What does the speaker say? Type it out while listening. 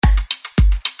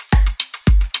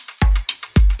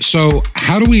So,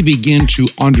 how do we begin to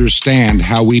understand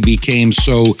how we became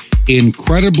so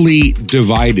incredibly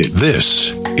divided?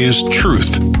 This is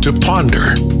Truth to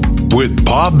Ponder with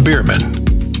Bob Bierman.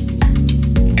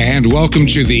 And welcome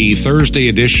to the Thursday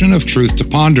edition of Truth to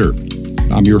Ponder.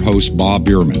 I'm your host, Bob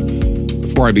Bierman.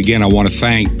 Before I begin, I want to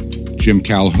thank Jim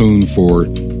Calhoun for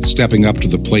stepping up to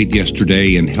the plate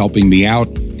yesterday and helping me out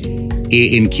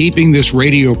in keeping this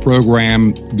radio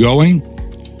program going.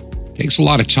 It takes a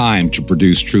lot of time to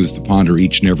produce Truth to Ponder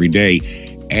each and every day.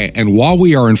 And while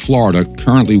we are in Florida,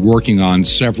 currently working on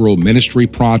several ministry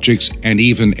projects and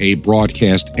even a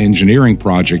broadcast engineering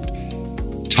project,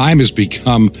 time has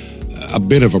become a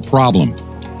bit of a problem.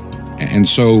 And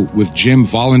so with Jim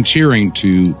volunteering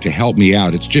to help me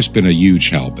out, it's just been a huge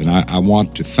help. And I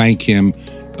want to thank him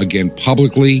again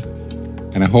publicly.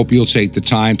 And I hope you'll take the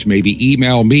time to maybe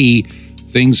email me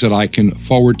things that I can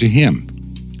forward to him.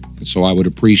 And so I would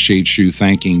appreciate you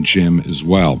thanking Jim as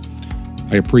well.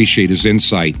 I appreciate his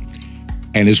insight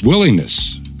and his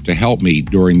willingness to help me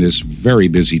during this very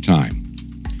busy time.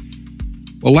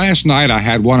 Well, last night I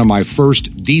had one of my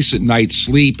first decent night's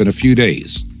sleep in a few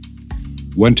days.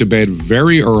 Went to bed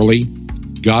very early,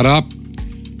 got up,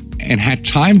 and had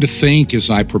time to think as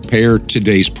I prepared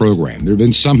today's program. There have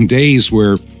been some days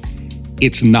where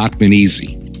it's not been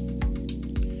easy.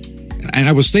 And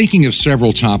I was thinking of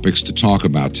several topics to talk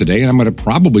about today, and I'm going to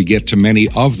probably get to many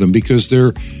of them because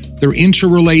they're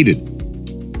interrelated.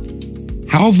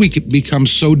 How have we become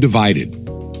so divided?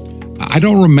 I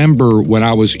don't remember when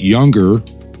I was younger,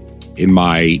 in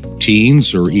my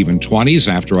teens or even 20s,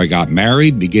 after I got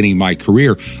married, beginning my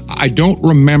career. I don't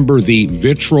remember the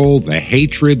vitriol, the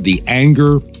hatred, the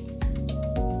anger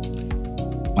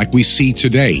like we see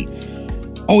today.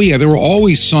 Oh yeah, there were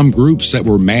always some groups that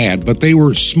were mad, but they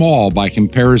were small by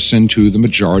comparison to the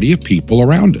majority of people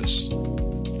around us.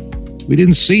 We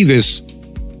didn't see this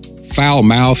foul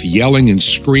mouth yelling and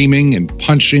screaming and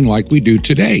punching like we do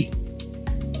today.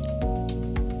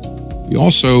 We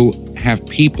also have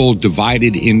people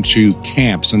divided into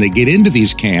camps, and they get into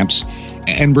these camps,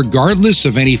 and regardless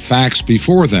of any facts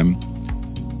before them,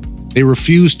 they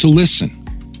refuse to listen.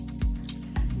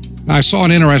 Now, I saw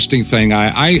an interesting thing.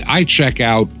 I check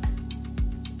out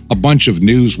a bunch of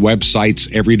news websites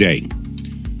every day.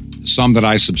 Some that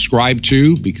I subscribe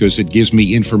to because it gives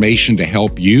me information to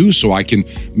help you so I can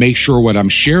make sure what I'm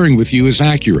sharing with you is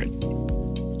accurate.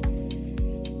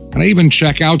 And I even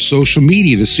check out social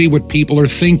media to see what people are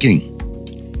thinking.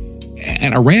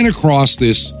 And I ran across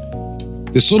this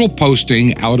little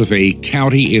posting out of a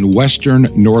county in western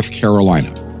North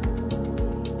Carolina.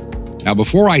 Now,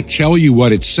 before I tell you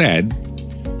what it said,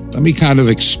 let me kind of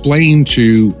explain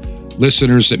to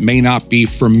listeners that may not be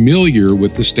familiar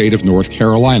with the state of North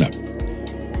Carolina.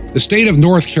 The state of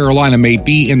North Carolina may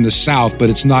be in the South,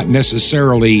 but it's not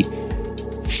necessarily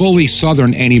fully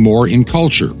Southern anymore in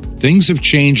culture. Things have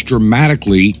changed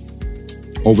dramatically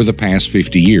over the past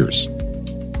 50 years.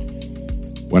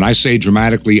 When I say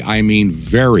dramatically, I mean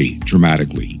very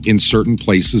dramatically in certain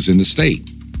places in the state.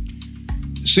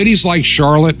 Cities like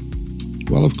Charlotte,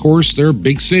 well, of course, they're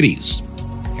big cities,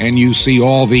 and you see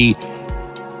all the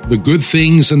good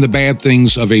things and the bad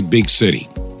things of a big city.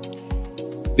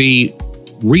 The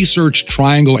Research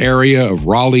Triangle area of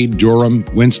Raleigh, Durham,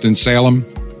 Winston-Salem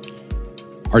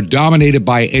are dominated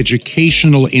by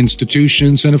educational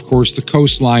institutions, and of course, the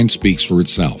coastline speaks for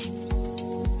itself.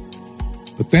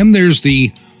 But then there's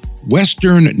the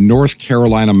western North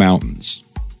Carolina mountains.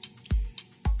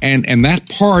 And that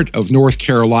part of North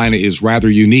Carolina is rather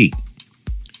unique.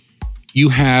 You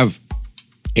have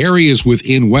areas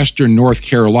within western North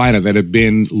Carolina that have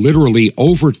been literally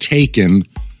overtaken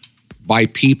by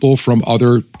people from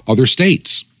other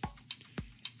states.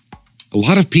 A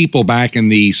lot of people back in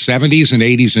the 70s and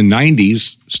 80s and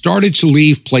 90s started to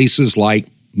leave places like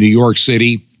New York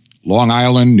City, Long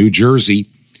Island, New Jersey,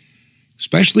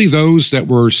 especially those that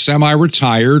were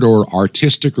semi-retired or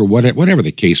artistic or whatever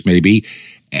the case may be.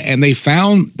 And they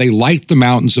found they liked the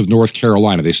mountains of North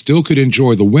Carolina. They still could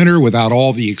enjoy the winter without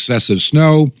all the excessive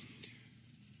snow.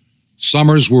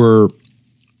 Summers were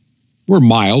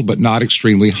mild, but not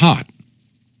extremely hot.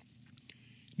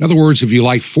 In other words, if you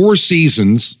like 4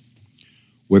 seasons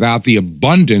without the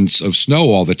abundance of snow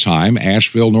all the time,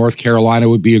 Asheville, North Carolina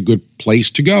would be a good place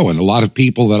to go. And a lot of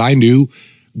people that I knew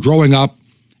growing up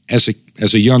as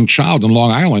a young child in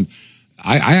Long Island,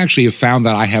 I actually have found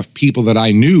that I have people that I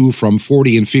knew from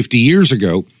 40 and 50 years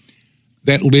ago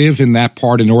that live in that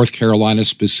part of North Carolina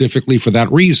specifically for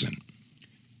that reason.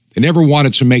 They never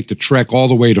wanted to make the trek all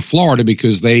the way to Florida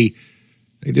because they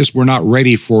just were not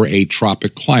ready for a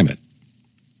tropic climate.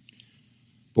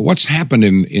 But what's happened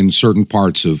in certain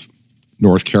parts of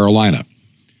North Carolina.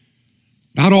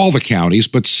 Not all the counties,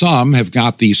 but some have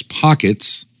got these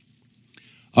pockets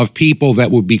of people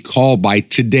that would be called by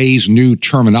today's new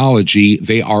terminology,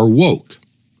 they are woke.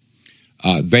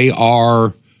 They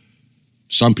are,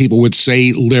 some people would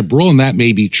say, liberal, and that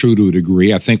may be true to a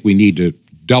degree. I think we need to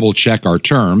double check our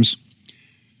terms.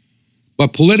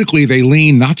 But politically, they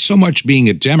lean not so much being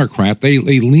a Democrat, they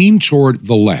lean toward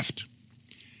the left.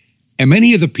 And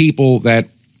many of the people that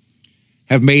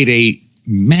have made a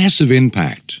massive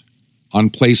impact on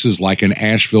places like in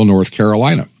Asheville, North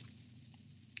Carolina,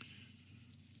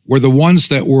 were the ones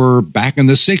that were back in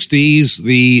the 60s,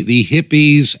 the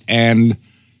hippies and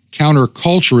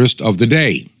counterculturists of the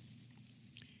day.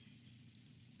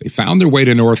 They found their way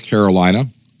to North Carolina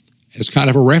as kind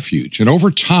of a refuge. And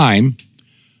over time,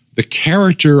 the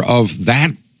character of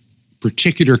that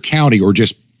particular county, or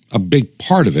just a big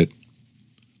part of it,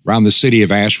 around the city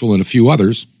of Asheville and a few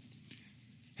others,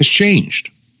 has changed.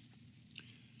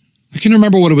 I can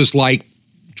remember what it was like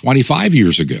 25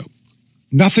 years ago.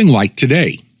 Nothing like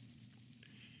today.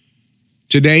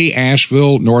 Today,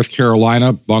 Asheville, North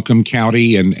Carolina, Buncombe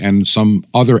County, and some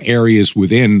other areas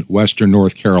within western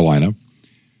North Carolina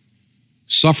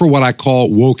suffer what I call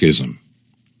wokeism.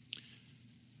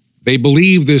 They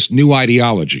believe this new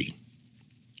ideology.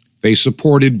 They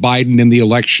supported Biden in the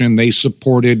election. They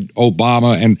supported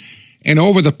Obama. And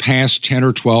over the past 10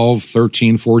 or 12,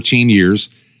 13, 14 years,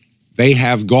 they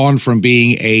have gone from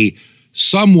being a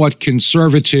somewhat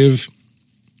conservative,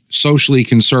 socially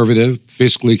conservative,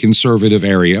 fiscally conservative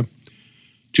area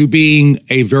to being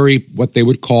a very, what they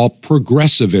would call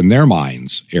progressive in their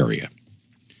minds area.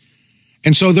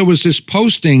 And so there was this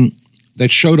posting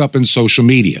that showed up in social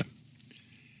media,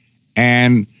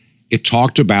 and it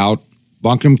talked about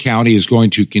Buncombe County is going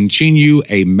to continue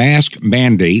a mask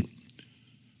mandate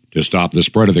to stop the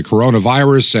spread of the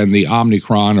coronavirus and the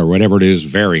Omicron, or whatever it is,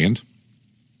 variant,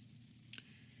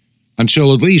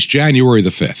 until at least January the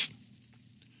 5th.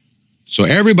 So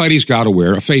everybody's got to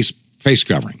wear a face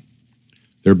covering.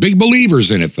 They're big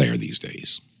believers in it there these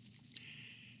days,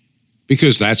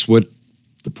 because that's what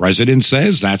the president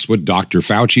says, that's what Dr.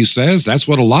 Fauci says, that's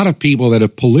what a lot of people that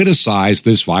have politicized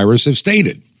this virus have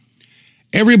stated.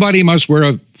 Everybody must wear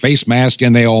a face mask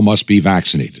and they all must be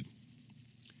vaccinated.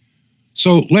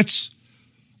 So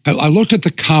I looked at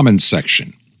the comments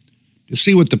section to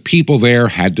see what the people there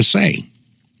had to say.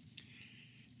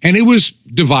 And it was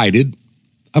divided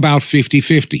about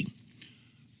 50-50.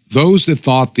 Those that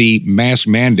thought the mask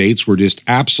mandates were just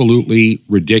absolutely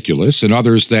ridiculous, and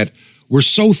others that were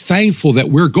so thankful that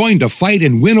we're going to fight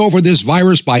and win over this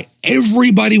virus by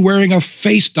everybody wearing a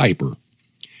face diaper.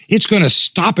 It's going to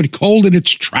stop it cold in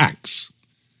its tracks.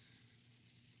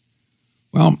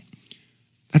 Well,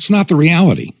 that's not the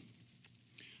reality.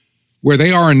 Where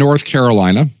they are in North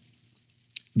Carolina,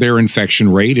 their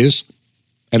infection rate is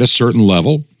at a certain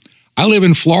level. I live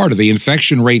in Florida. The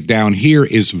infection rate down here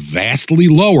is vastly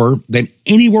lower than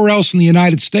anywhere else in the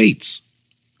United States.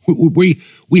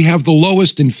 We have the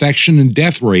lowest infection and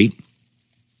death rate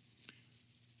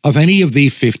of any of the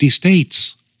 50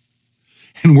 states.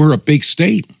 And we're a big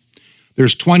state.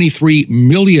 There's 23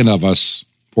 million of us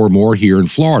or more here in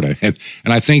Florida.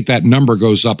 And I think that number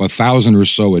goes up 1,000 or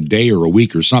so a day or a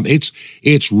week or something.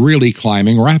 It's really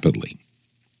climbing rapidly.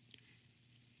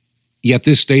 Yet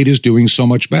this state is doing so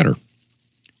much better.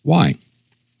 Why?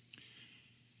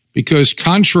 Because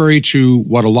contrary to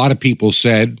what a lot of people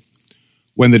said,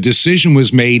 when the decision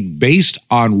was made based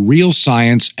on real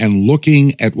science and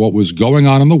looking at what was going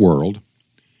on in the world,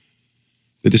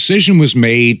 the decision was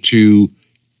made to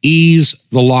ease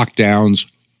the lockdowns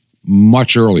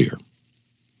much earlier.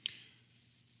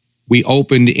 We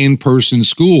opened in-person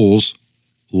schools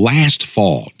last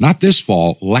fall, not this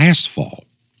fall, last fall.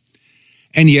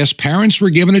 And yes, parents were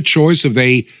given a choice if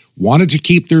they wanted to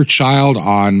keep their child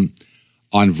on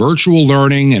virtual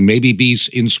learning and maybe be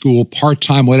in school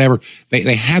part-time, whatever.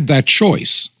 They had that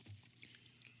choice.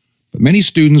 But many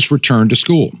students returned to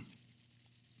school.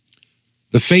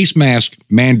 The face mask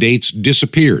mandates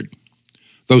disappeared.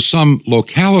 Though some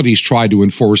localities tried to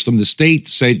enforce them, the state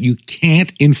said you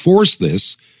can't enforce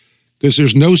this because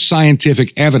there's no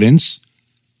scientific evidence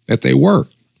that they work.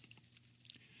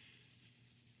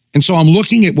 And so I'm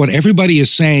looking at what everybody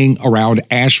is saying around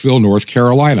Asheville, North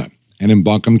Carolina, and in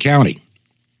Buncombe County,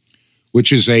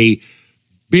 which is a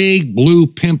big blue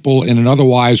pimple in an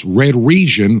otherwise red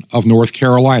region of North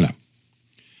Carolina.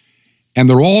 And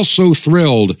they're all so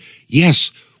thrilled,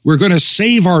 yes, we're going to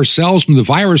save ourselves from the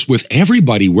virus with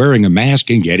everybody wearing a mask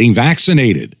and getting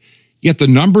vaccinated. Yet the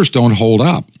numbers don't hold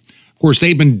up. Of course,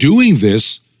 they've been doing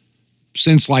this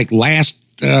since like last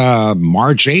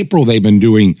March, April. They've been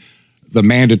doing the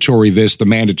mandatory this, the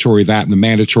mandatory that, and the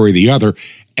mandatory the other.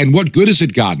 And what good has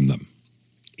it gotten them?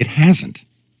 It hasn't.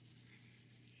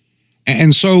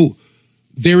 And so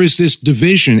there is this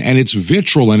division, and it's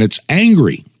vitriol, and it's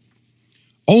angry.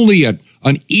 Only an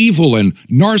evil and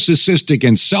narcissistic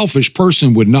and selfish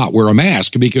person would not wear a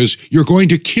mask because you're going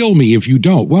to kill me if you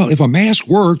don't. Well, if a mask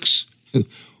works,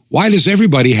 why does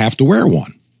everybody have to wear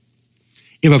one?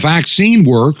 If a vaccine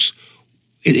works,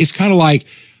 it's kind of like,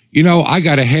 I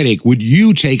got a headache. Would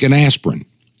you take an aspirin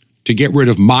to get rid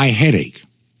of my headache?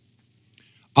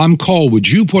 I'm cold. Would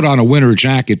you put on a winter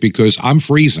jacket because I'm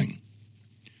freezing?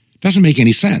 Doesn't make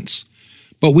any sense.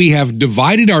 But we have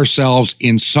divided ourselves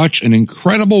in such an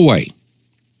incredible way.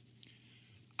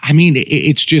 I mean,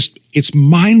 it's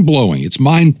mind-blowing. It's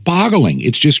mind-boggling.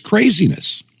 It's just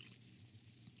craziness.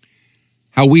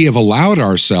 How we have allowed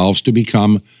ourselves to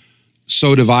become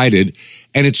so divided.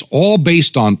 And it's all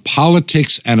based on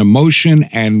politics and emotion.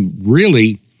 And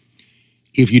really,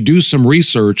 if you do some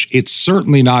research, it's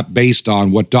certainly not based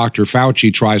on what Dr.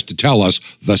 Fauci tries to tell us,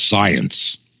 the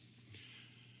science.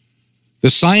 The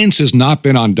science has not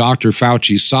been on Dr.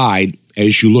 Fauci's side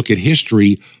as you look at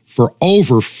history for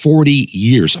over 40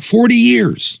 years. 40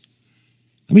 years.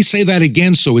 Let me say that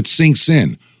again so it sinks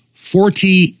in.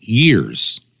 40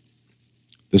 years.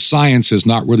 The science has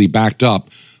not really backed up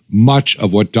much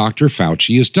of what Dr.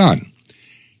 Fauci has done.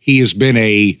 He has been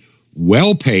a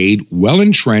well-paid,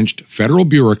 well-entrenched federal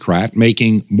bureaucrat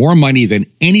making more money than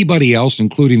anybody else,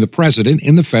 including the president,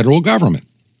 in the federal government.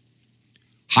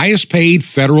 Highest paid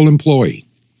federal employee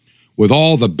with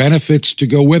all the benefits to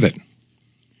go with it.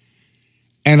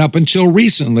 And up until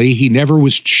recently, he never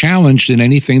was challenged in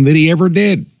anything that he ever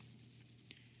did.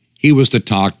 He was the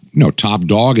top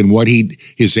dog in what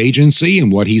his agency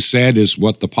and what he said is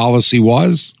what the policy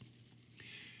was.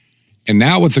 And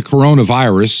now with the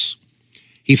coronavirus,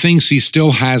 he thinks he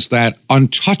still has that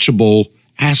untouchable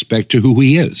aspect to who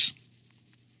he is.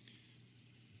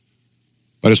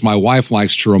 But as my wife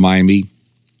likes to remind me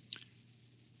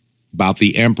about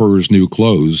the emperor's new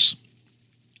clothes,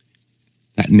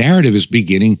 that narrative is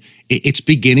beginning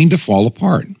to fall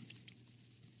apart.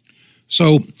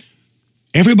 So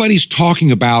everybody's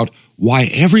talking about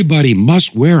why everybody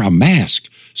must wear a mask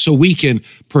so we can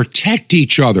protect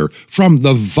each other from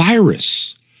the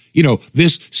virus.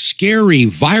 This scary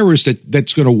virus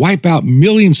that's going to wipe out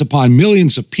millions upon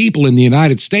millions of people in the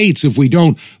United States if we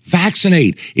don't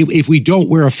vaccinate, if we don't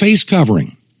wear a face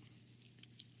covering.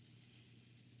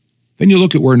 Then you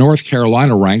look at where North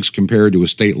Carolina ranks compared to a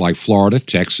state like Florida,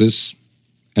 Texas,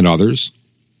 and others.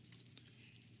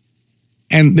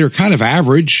 And they're kind of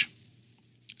average.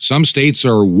 Some states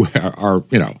are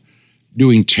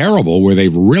doing terrible where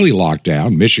they've really locked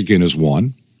down. Michigan is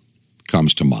one,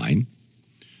 comes to mind.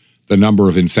 The number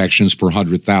of infections per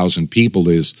 100,000 people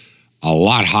is a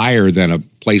lot higher than a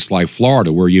place like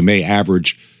Florida, where you may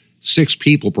average 6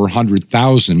 people per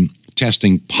 100,000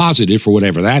 testing positive for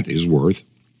whatever that is worth.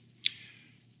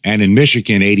 And in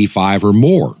Michigan, 85 or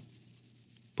more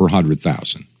per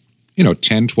 100,000.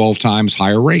 10, 12 times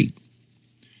higher rate.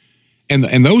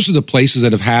 And those are the places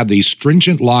that have had these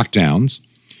stringent lockdowns.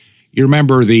 You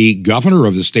remember the governor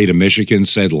of the state of Michigan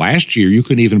said last year you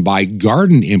couldn't even buy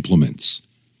garden implements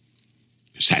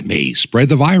because that may spread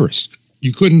the virus.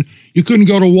 You couldn't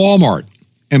go to Walmart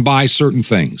and buy certain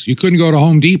things. You couldn't go to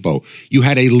Home Depot. You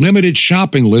had a limited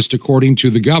shopping list, according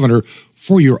to the governor,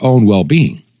 for your own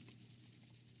well-being.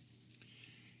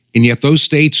 And yet those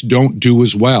states don't do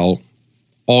as well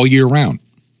all year round.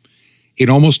 It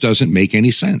almost doesn't make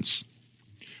any sense.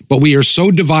 But we are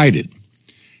so divided.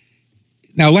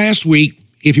 Now, last week,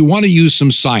 if you want to use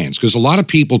some science, because a lot of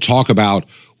people talk about,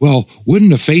 well,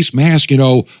 wouldn't a face mask,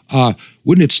 wouldn't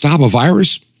it stop a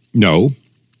virus? No,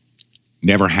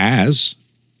 never has.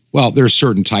 Well, there are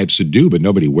certain types that do, but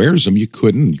nobody wears them. You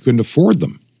couldn't afford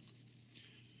them.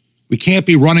 We can't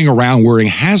be running around wearing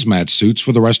hazmat suits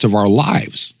for the rest of our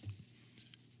lives.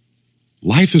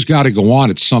 Life has got to go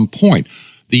on at some point.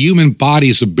 The human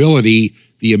body's ability,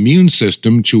 the immune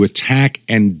system, to attack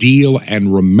and deal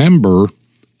and remember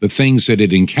the things that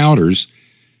it encounters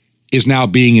is now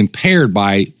being impaired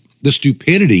by the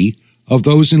stupidity of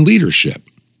those in leadership.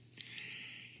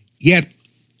 Yet,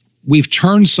 we've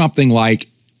turned something like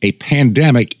a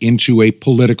pandemic into a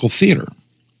political theater.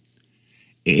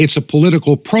 It's a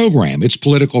political program. It's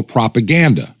political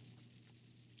propaganda.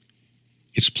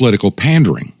 It's political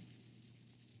pandering.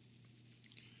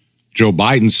 Joe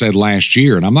Biden said last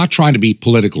year, and I'm not trying to be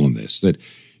political in this, that,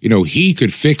 he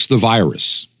could fix the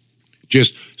virus.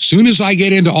 Just soon as I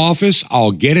get into office,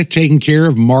 I'll get it taken care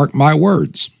of, mark my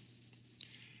words.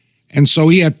 And so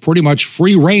he had pretty much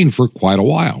free reign for quite a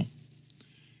while.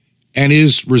 and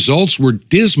his results were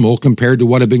dismal compared to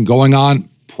what had been going on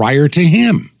prior to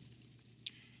him.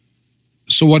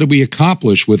 So what did we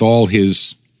accomplish with all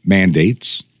his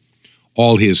mandates,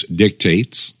 all his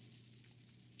dictates?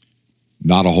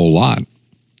 Not a whole lot.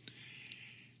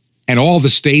 And all the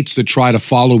states that try to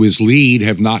follow his lead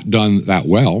have not done that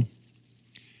well.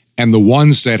 And the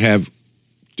ones that have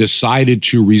decided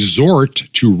to resort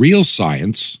to real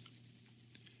science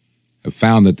have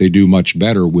found that they do much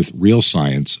better with real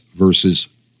science versus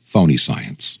phony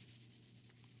science.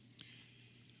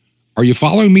 Are you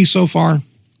following me so far?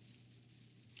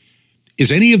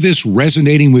 Is any of this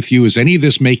resonating with you? Is any of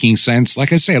this making sense?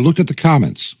 Like I say, I looked at the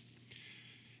comments,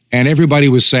 and everybody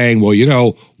was saying, well, you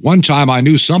know, one time I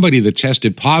knew somebody that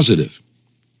tested positive,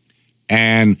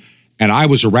 and I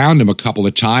was around him a couple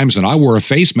of times, and I wore a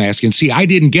face mask, and see, I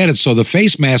didn't get it, so the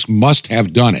face mask must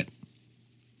have done it.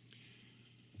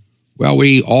 Well,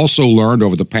 we also learned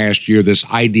over the past year this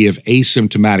idea of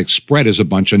asymptomatic spread is a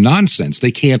bunch of nonsense.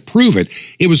 They can't prove it.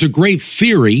 It was a great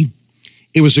theory.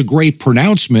 It was a great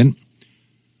pronouncement,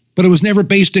 but it was never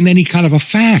based in any kind of a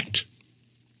fact.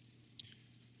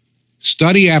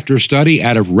 Study after study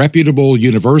out of reputable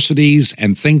universities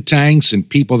and think tanks and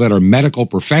people that are medical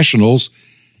professionals,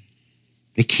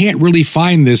 they can't really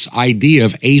find this idea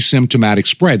of asymptomatic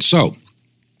spread. So,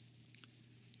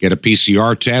 get a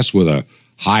PCR test with a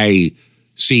high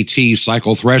CT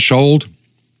cycle threshold.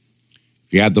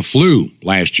 If you had the flu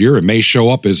last year, it may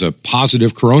show up as a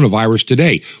positive coronavirus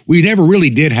today. We never really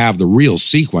did have the real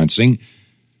sequencing.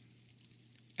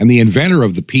 And the inventor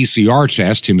of the PCR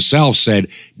test himself said,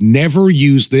 never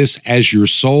use this as your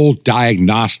sole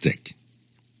diagnostic.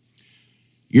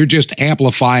 You're just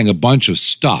amplifying a bunch of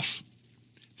stuff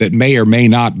that may or may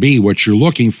not be what you're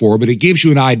looking for, but it gives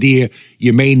you an idea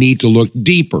you may need to look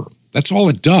deeper. That's all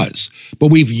it does. But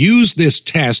we've used this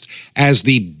test as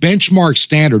the benchmark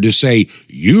standard to say,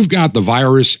 you've got the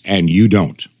virus and you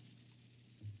don't.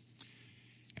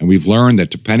 And we've learned that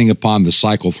depending upon the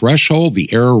cycle threshold,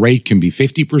 the error rate can be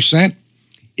 50%.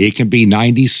 It can be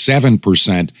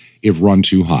 97% if run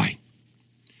too high.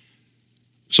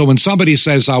 So when somebody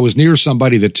says, I was near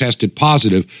somebody that tested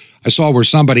positive, I saw where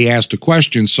somebody asked a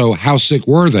question, so how sick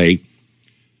were they?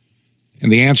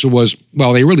 And the answer was,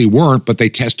 well, they really weren't, but they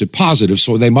tested positive,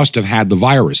 so they must have had the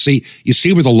virus. See, you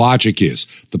see where the logic is.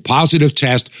 The positive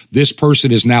test, this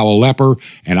person is now a leper,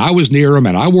 and I was near him,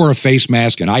 and I wore a face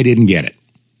mask, and I didn't get it.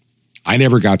 I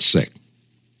never got sick.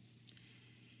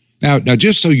 Now,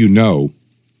 just so you know,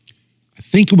 I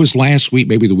think it was last week,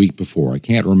 maybe the week before. I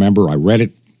can't remember. I read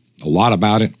it, a lot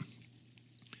about it.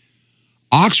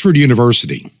 Oxford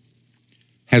University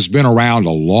has been around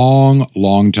a long,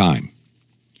 long time.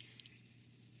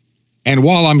 And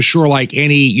while I'm sure like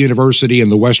any university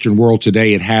in the Western world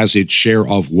today, it has its share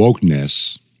of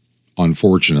wokeness,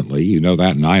 unfortunately, you know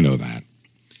that and I know that.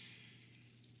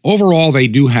 Overall, they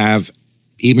do have,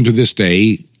 even to this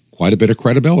day, quite a bit of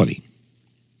credibility.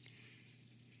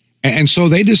 And so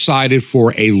they decided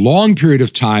for a long period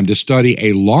of time to study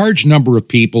a large number of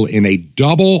people in a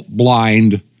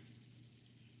double-blind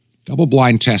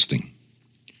testing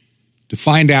to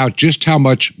find out just how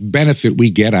much benefit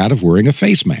we get out of wearing a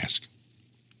face mask.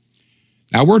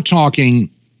 Now, we're talking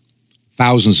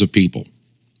thousands of people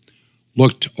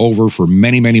looked over for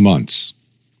many, many months,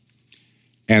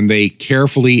 and they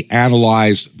carefully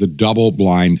analyzed the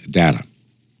double-blind data.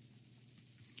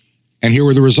 And here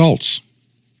were the results.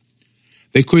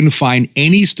 They couldn't find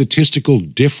any statistical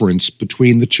difference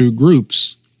between the two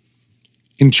groups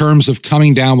in terms of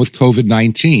coming down with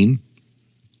COVID-19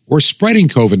 or spreading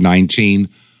COVID-19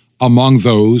 among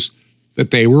those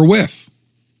that they were with.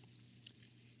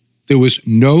 There was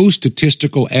no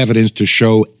statistical evidence to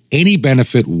show any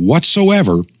benefit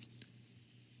whatsoever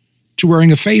to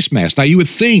wearing a face mask. Now, you would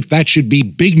think that should be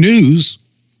big news,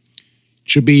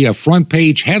 should be a front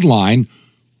page headline,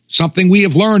 something we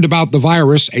have learned about the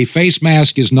virus. A face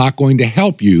mask is not going to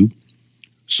help you,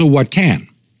 so what can?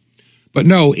 But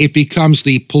no, it becomes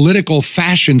the political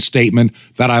fashion statement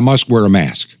that I must wear a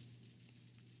mask.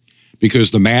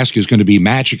 Because the mask is going to be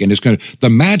magic, and the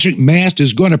magic mask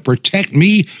is going to protect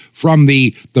me from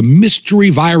the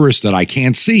mystery virus that I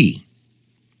can't see.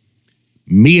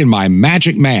 Me and my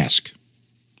magic mask.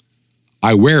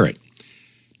 I wear it.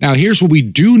 Now, here's what we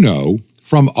do know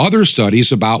from other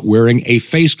studies about wearing a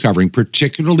face covering,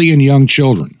 particularly in young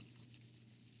children.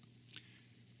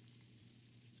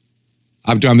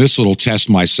 I've done this little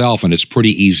test myself, and it's pretty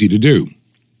easy to do.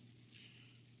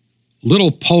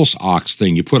 Little pulse ox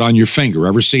thing you put on your finger.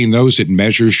 Ever seen those? It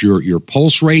measures your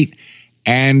pulse rate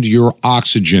and your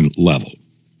oxygen level.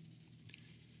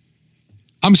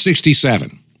 I'm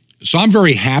 67. So I'm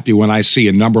very happy when I see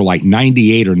a number like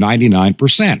 98 or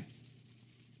 99%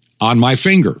 on my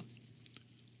finger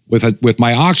with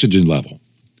my oxygen level.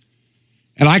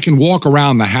 And I can walk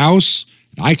around the house,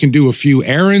 I can do a few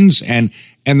errands, and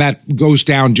that goes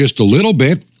down just a little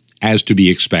bit, as to be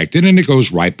expected, and it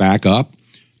goes right back up,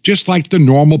 just like the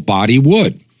normal body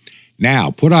would.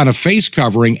 Now, put on a face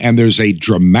covering, and there's a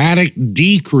dramatic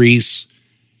decrease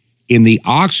in the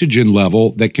oxygen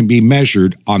level that can be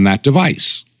measured on that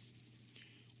device.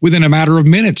 Within a matter of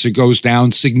minutes, it goes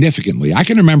down significantly. I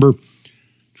can remember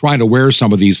trying to wear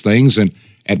some of these things, and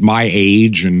at my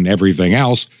age and everything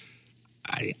else,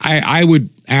 I would,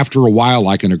 after a while,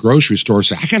 like in a grocery store,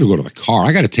 say, I got to go to the car.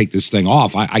 I got to take this thing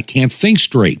off. I can't think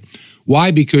straight.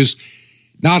 Why? Because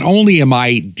not only am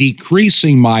I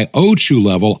decreasing my O2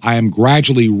 level, I am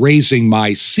gradually raising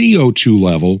my CO2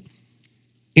 level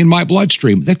in my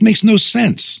bloodstream. That makes no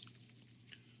sense.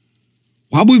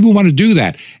 Why would we want to do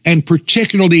that? And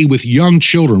particularly with young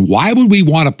children, why would we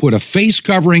want to put a face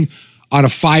covering on a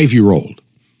 5-year-old,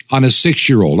 on a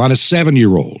 6-year-old, on a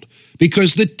 7-year-old?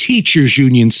 Because the teachers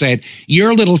union said,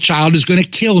 your little child is going to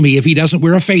kill me if he doesn't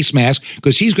wear a face mask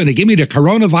because he's going to give me the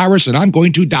coronavirus and I'm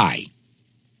going to die.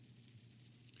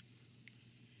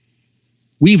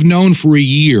 We've known for a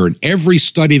year, and every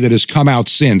study that has come out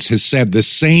since has said the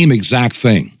same exact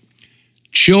thing.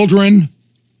 Children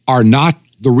are not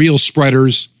the real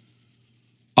spreaders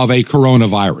of a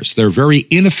coronavirus. They're very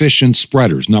inefficient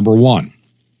spreaders, number one.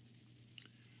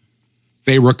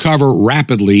 They recover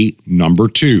rapidly, number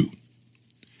two.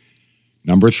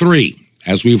 Number three,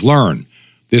 as we've learned,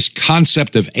 this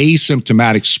concept of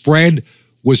asymptomatic spread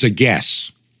was a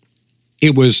guess.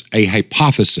 It was a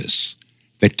hypothesis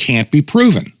that can't be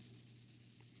proven.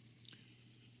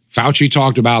 Fauci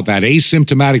talked about that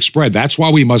asymptomatic spread. That's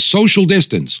why we must social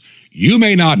distance. You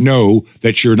may not know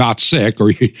that you're not sick,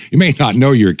 or you may not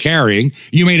know you're carrying.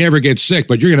 You may never get sick,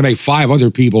 but you're going to make 5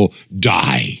 other people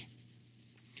die.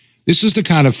 This is the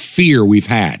kind of fear we've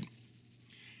had.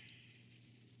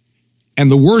 And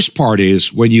the worst part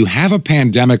is, when you have a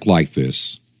pandemic like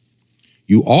this,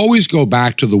 you always go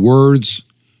back to the words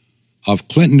of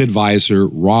Clinton advisor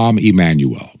Rahm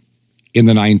Emanuel in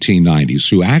the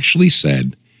 1990s, who actually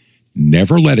said,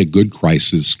 never let a good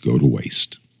crisis go to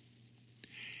waste.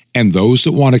 And those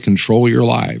that want to control your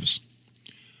lives,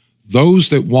 those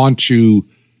that want to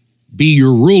be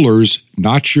your rulers,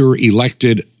 not your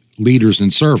elected leaders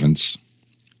and servants,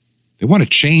 they want to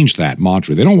change that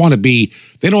mantra. They don't want to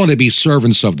be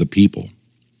servants of the people.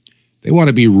 They want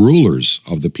to be rulers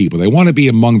of the people. They want to be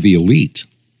among the elite.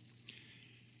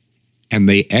 And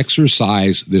they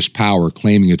exercise this power,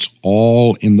 claiming it's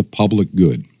all in the public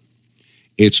good.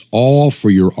 It's all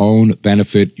for your own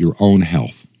benefit, your own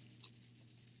health.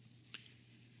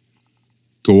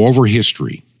 Go over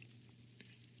history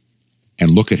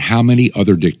and look at how many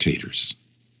other dictators,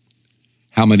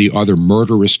 how many other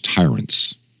murderous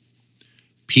tyrants,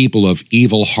 people of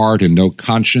evil heart and no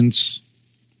conscience,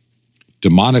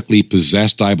 demonically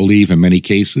possessed, I believe, in many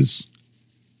cases.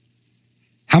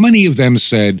 How many of them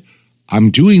said, I'm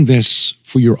doing this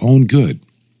for your own good,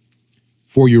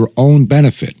 for your own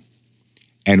benefit,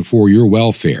 and for your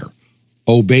welfare.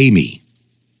 Obey me,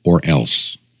 or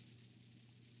else.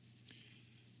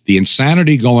 The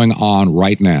insanity going on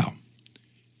right now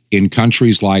in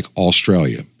countries like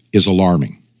Australia is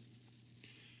alarming.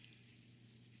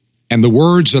 And the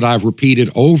words that I've repeated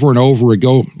over and over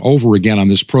again on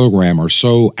this program are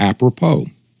so apropos.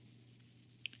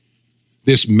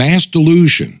 This mass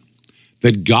delusion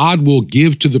that God will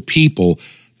give to the people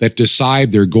that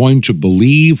decide they're going to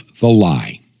believe the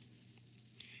lie.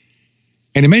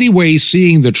 And in many ways,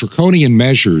 seeing the draconian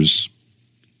measures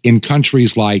in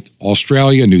countries like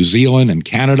Australia, New Zealand, and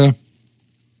Canada,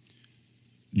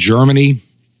 Germany,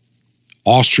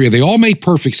 Austria, they all make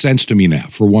perfect sense to me now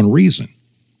for one reason.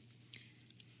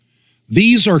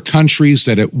 These are countries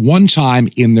that at one time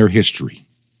in their history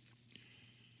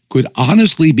could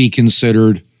honestly be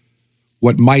considered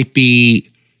what might be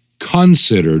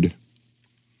considered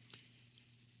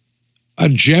a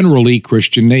generally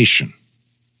Christian nation.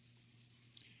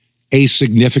 A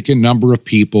significant number of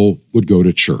people would go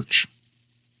to church.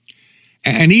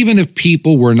 And even if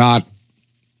people were not,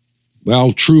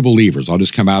 true believers, I'll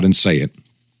just come out and say it,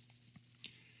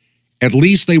 at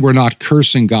least they were not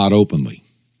cursing God openly.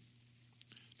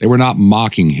 They were not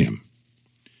mocking him.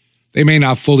 They may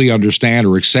not fully understand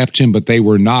or accept him, but they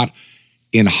were not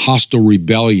in hostile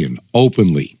rebellion,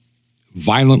 openly,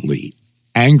 violently,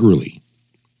 angrily,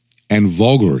 and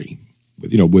vulgarly,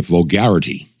 with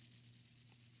vulgarity.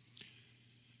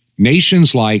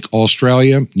 Nations like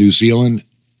Australia, New Zealand,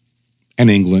 and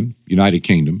England, United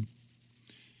Kingdom,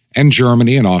 and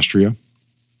Germany and Austria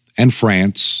and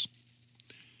France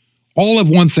all have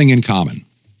one thing in common.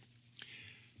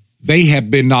 They have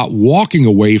been not walking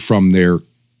away from their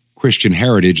Christian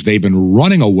heritage. They've been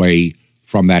running away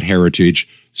from that heritage,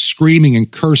 screaming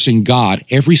and cursing God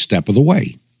every step of the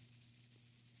way.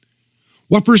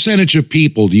 What percentage of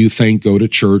people do you think go to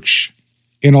church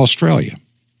in Australia?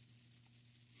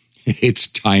 It's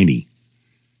tiny.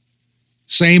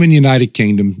 Same in the United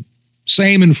Kingdom,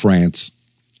 same in France,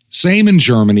 same in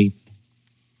Germany.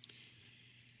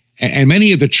 And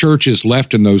many of the churches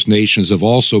left in those nations have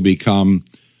also become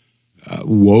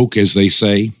woke, as they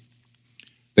say.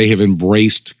 They have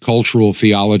embraced cultural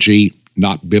theology,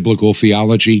 not biblical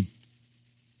theology.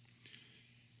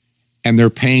 And they're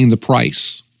paying the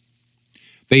price.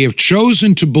 They have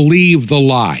chosen to believe the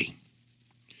lie.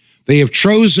 They have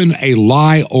chosen a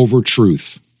lie over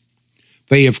truth.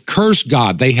 They have cursed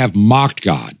God. They have mocked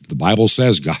God. The Bible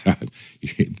says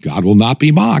God will not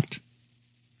be mocked.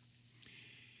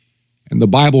 And the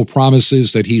Bible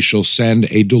promises that he shall send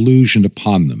a delusion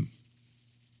upon them,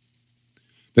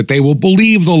 that they will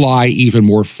believe the lie even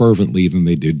more fervently than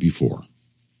they did before.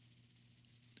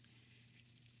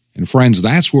 And friends,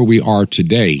 that's where we are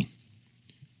today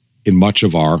in much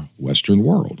of our Western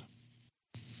world.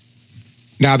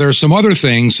 Now, there are some other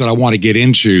things that I want to get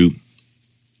into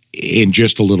in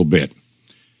just a little bit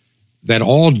that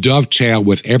all dovetail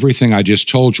with everything I just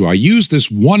told you. I use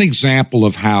this one example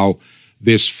of how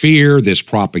this fear, this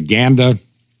propaganda,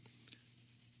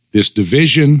 this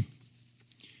division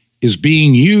is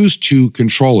being used to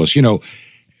control us. You know,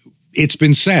 it's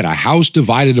been said, a house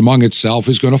divided among itself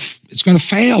is going to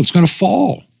fail. It's going to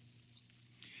fall.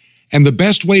 And the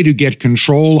best way to get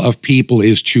control of people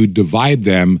is to divide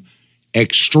them,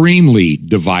 extremely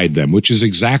divide them, which is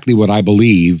exactly what I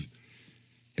believe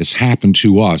has happened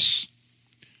to us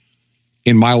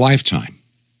in my lifetime.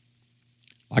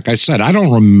 Like I said, I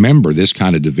don't remember this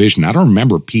kind of division. I don't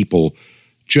remember people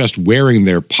just wearing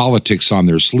their politics on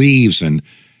their sleeves and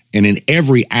in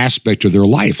every aspect of their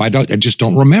life. I just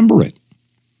don't remember it.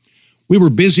 We were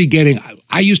busy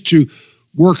I used to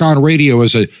work on radio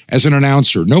as an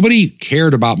announcer. Nobody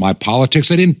cared about my politics.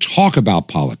 I didn't talk about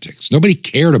politics. Nobody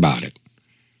cared about it.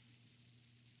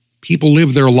 People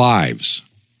lived their lives.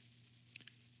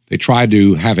 They tried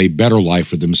to have a better life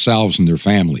for themselves and their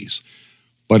families.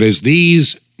 But as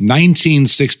these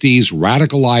 1960s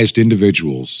radicalized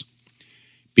individuals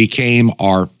became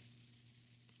our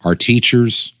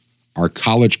teachers, our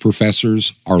college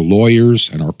professors, our lawyers,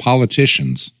 and our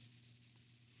politicians,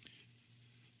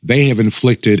 they have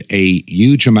inflicted a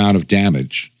huge amount of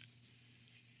damage.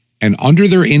 And under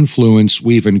their influence,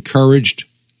 we've encouraged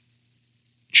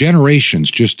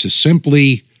generations just to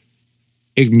simply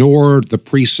ignore the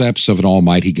precepts of an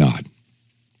almighty God.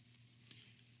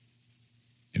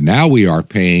 And now we are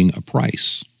paying a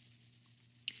price.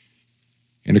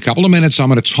 In a couple of minutes, I'm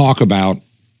going to talk about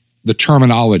the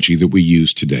terminology that we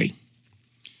use today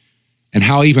and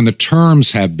how even the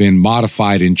terms have been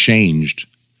modified and changed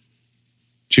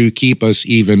to keep us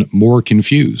even more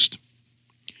confused.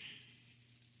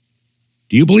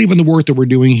 Do you believe in the work that we're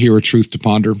doing here at Truth to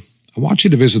Ponder? I want you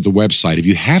to visit the website. If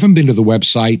you haven't been to the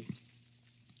website,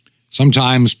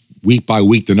 sometimes week by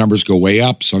week the numbers go way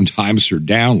up, sometimes they're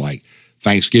down, like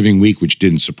Thanksgiving week, which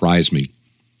didn't surprise me.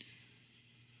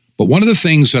 But one of the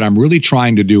things that I'm really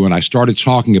trying to do, and I started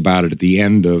talking about it at the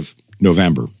end of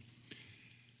November,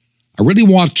 I really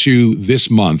want to, this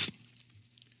month,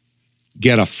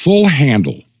 get a full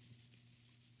handle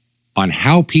on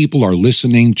how people are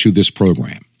listening to this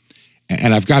program.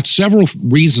 And I've got several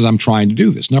reasons I'm trying to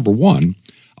do this. Number one,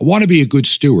 I want to be a good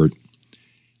steward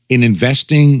in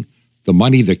investing the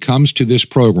money that comes to this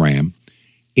program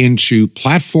into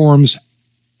platforms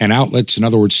and outlets, in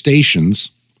other words,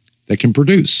 stations that can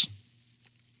produce.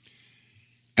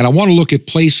 And I want to look at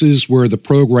places where the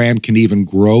program can even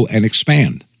grow and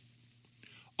expand.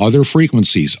 Other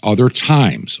frequencies, other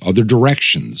times, other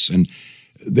directions. And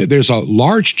there's a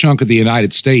large chunk of the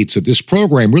United States that this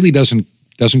program really doesn't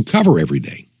cover every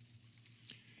day.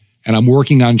 And I'm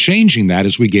working on changing that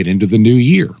as we get into the new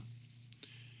year.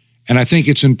 And I think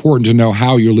it's important to know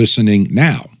how you're listening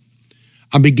now.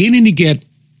 I'm beginning to get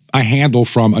a handle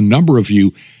from a number of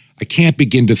you. I can't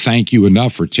begin to thank you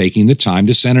enough for taking the time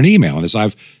to send an email. And as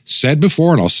I've said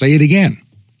before, and I'll say it again,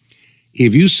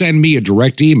 if you send me a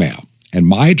direct email, and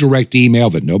my direct email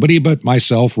that nobody but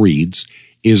myself reads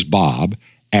is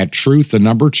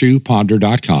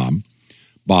bob@truth2ponder.com,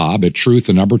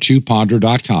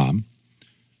 bob@truth2ponder.com.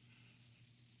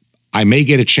 I may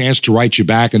get a chance to write you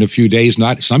back in a few days.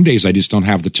 Some days I just don't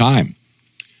have the time.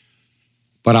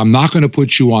 but I'm not going to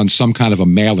put you on some kind of a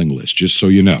mailing list, just so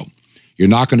you know. You're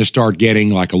not going to start getting,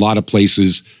 like a lot of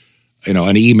places,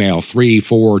 an email 3,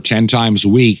 4, 10 times a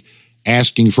week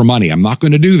asking for money. I'm not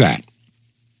going to do that.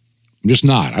 I'm just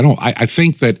not. I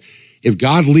think that if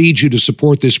God leads you to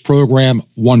support this program,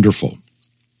 wonderful.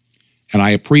 And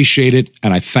I appreciate it,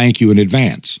 and I thank you in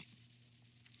advance.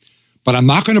 But I'm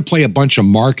not going to play a bunch of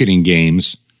marketing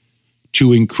games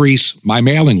to increase my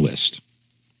mailing list.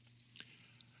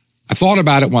 I thought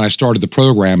about it when I started the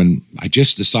program, and I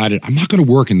just decided I'm not going to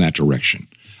work in that direction.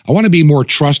 I want to be more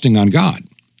trusting on God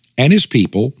and his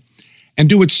people and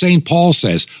do what St. Paul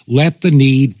says, let the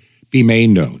need be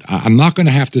made known. I'm not going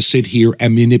to have to sit here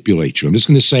and manipulate you. I'm just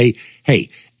going to say, hey,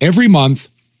 every month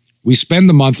we spend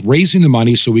the month raising the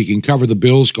money so we can cover the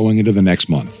bills going into the next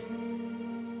month.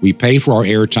 We pay for our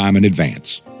airtime in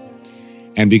advance.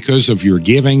 And because of your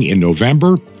giving in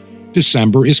November,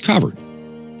 December is covered.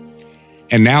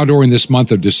 And now during this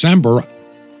month of December,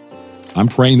 I'm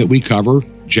praying that we cover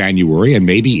January, and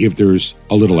maybe if there's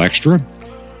a little extra,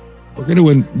 we're going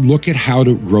to look at how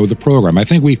to grow the program. I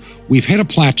think we've hit a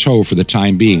plateau for the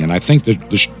time being, and I think that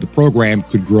the program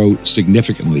could grow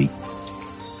significantly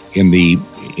in the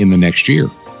next year.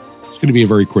 It's going to be a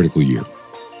very critical year.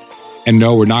 And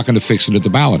no, we're not going to fix it at the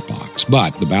ballot box,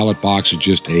 but the ballot box is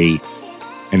just an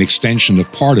extension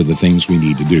of part of the things we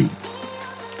need to do.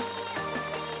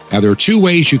 Now, there are two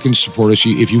ways you can support us.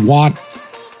 If you want,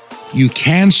 you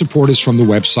can support us from the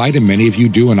website, and many of you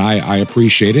do, and I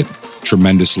appreciate it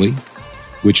tremendously,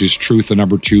 which is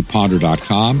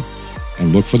truth2ponder.com,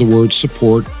 and look for the word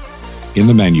support in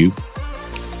the menu.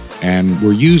 And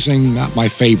we're using, not my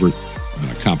favorite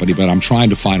company, but I'm trying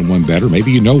to find one better.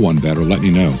 Maybe you know one better. Let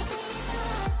me know.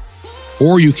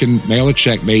 Or you can mail a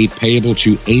check made payable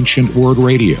to Ancient Word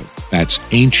Radio. That's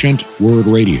Ancient Word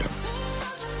Radio.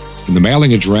 And the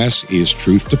mailing address is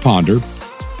Truth to Ponder,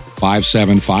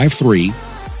 5753,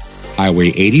 Highway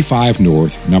 85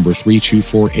 North, number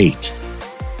 3248.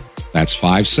 That's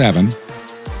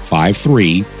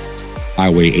 5753,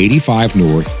 Highway 85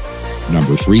 North,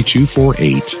 number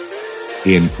 3248,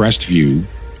 in Crestview,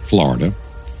 Florida,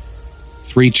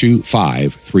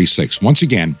 32536. Once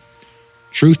again,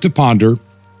 Truth to Ponder,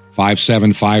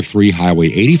 5753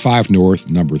 Highway 85 North,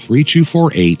 number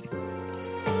 3248,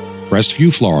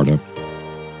 Crestview, Florida,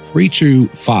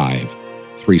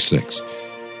 32536.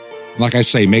 Like I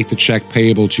say, make the check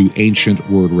payable to Ancient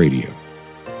Word Radio.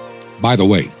 By the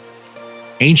way,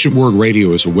 Ancient Word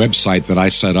Radio is a website that I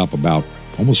set up about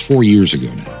almost 4 years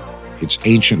ago now. It's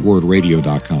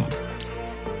ancientwordradio.com.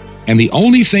 And the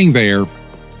only thing there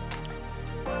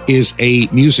is a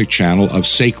music channel of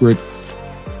sacred,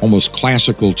 almost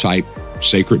classical type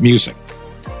sacred music.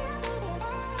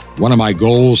 One of my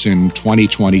goals in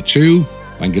 2022,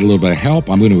 if I can get a little bit of help,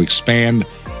 I'm going to expand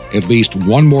at least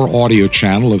one more audio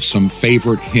channel of some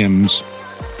favorite hymns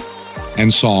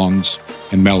and songs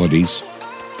and melodies,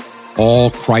 all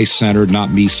Christ-centered,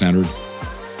 not me-centered.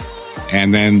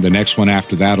 And then the next one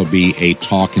after that will be a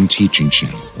talk and teaching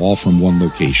channel, all from one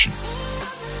location.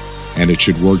 And it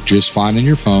should work just fine on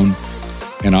your phone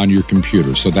and on your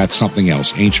computer. So that's something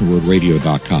else,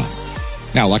 ancientwordradio.com.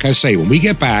 Now, like I say, when we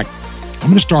get back, I'm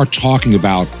going to start talking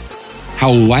about how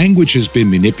language has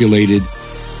been manipulated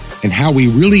and how we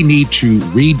really need to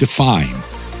redefine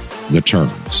the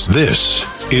terms. This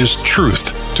is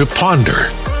Truth to Ponder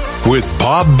with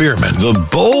Bob Bierman. The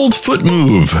bold foot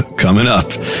move coming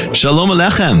up. Shalom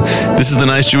Aleichem. This is the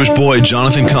nice Jewish boy,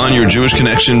 Jonathan Kahn, your Jewish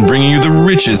connection, bringing you the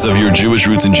riches of your Jewish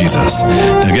roots in Jesus.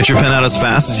 Now get your pen out as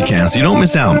fast as you can so you don't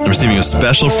miss out on receiving a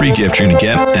special free gift you're going to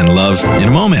get and love in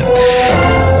a moment.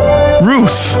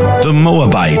 Ruth, the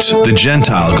Moabite, the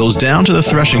Gentile, goes down to the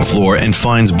threshing floor and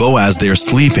finds Boaz there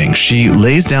sleeping. She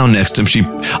lays down next to him. She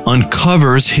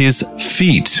uncovers his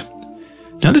feet.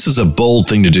 Now, this is a bold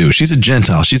thing to do. She's a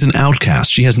Gentile. She's an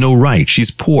outcast. She has no right.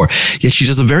 She's poor. Yet she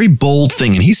does a very bold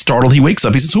thing. And he's startled. He wakes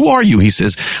up. He says, "Who are you?" He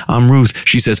says, "I'm Ruth."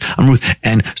 She says, "I'm Ruth.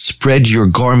 And spread your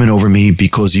garment over me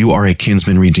because you are a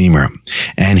kinsman redeemer."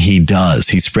 And he does.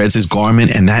 He spreads his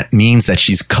garment, and that means that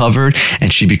she's covered,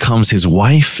 and she becomes his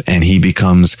wife, and he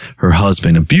becomes her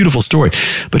husband. A beautiful story.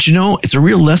 But you know, it's a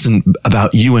real lesson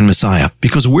about you and Messiah,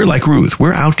 because we're like Ruth.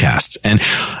 We're outcasts. And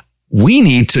we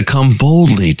need to come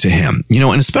boldly to him,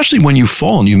 and especially when you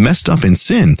fall and you messed up in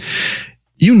sin,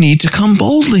 you need to come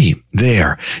boldly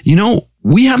there.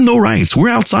 We have no rights.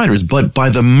 We're outsiders, but by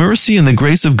the mercy and the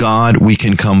grace of God, we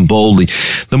can come boldly.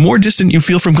 The more distant you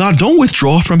feel from God, don't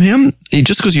withdraw from him.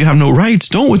 Just because you have no rights,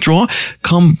 don't withdraw.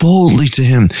 Come boldly to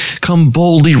him. Come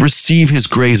boldly receive his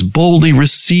grace, boldly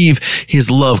receive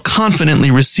his love, confidently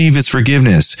receive his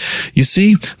forgiveness. You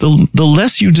see, the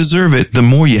less you deserve it, the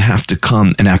more you have to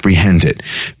come and apprehend it.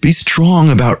 Be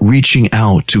strong about reaching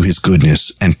out to his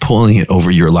goodness and pulling it over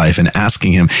your life and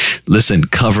asking him, listen,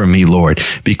 cover me, Lord,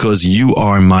 because you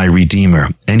are my Redeemer,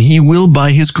 and he will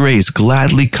by his grace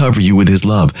gladly cover you with his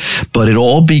love. But it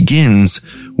all begins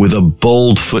with a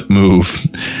bold foot move.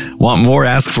 Want more?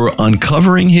 Ask for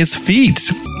uncovering his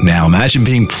feet. Now imagine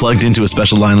being plugged into a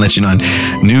special line letting you on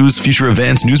news, future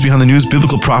events, news behind the news,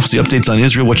 biblical prophecy, updates on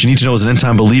Israel, what you need to know as an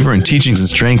end-time believer, and teachings and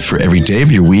strength for every day of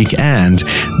your week, and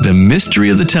the mystery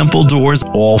of the temple doors,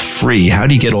 all free. How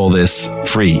do you get all this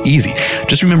free? Easy.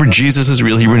 Just remember Jesus'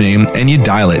 real Hebrew name and you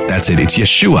dial it. That's it. It's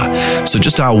Yeshua. So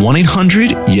just dial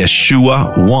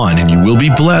 1-800-YESHUA-1 and you will be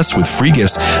blessed with free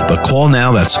gifts. But call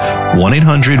now. That's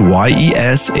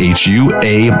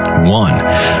 1-800-YESHUA-1.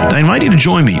 Now I invite you to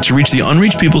join me to reach the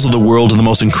unreached peoples of the world in the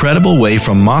most incredible way,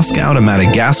 from Moscow to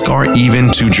Madagascar, even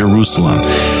to Jerusalem.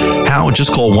 How?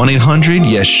 Just call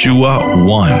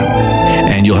 1-800-YESHUA-1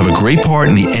 and you'll have a great part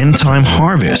in the end time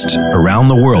harvest around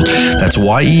the world. That's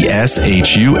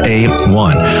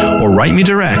YESHUA-1. Or write me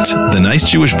direct, The Nice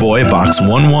Jewish Boy, Box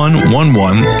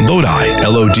 1111, Lodi,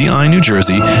 Lodi, New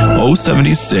Jersey,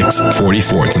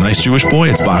 07644. It's a Nice Jewish Boy.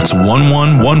 It's Box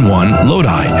 1111,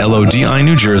 Lodi, Lodi,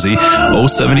 New Jersey,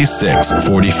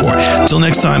 07644. Till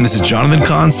next time, this is Jonathan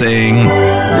Kahn saying,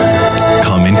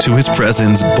 come into his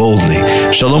presence boldly.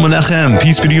 Shalom Alechem.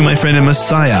 Peace be to you, my friend and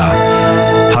Messiah.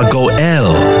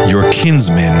 Hagoel, your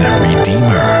kinsman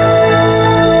redeemer.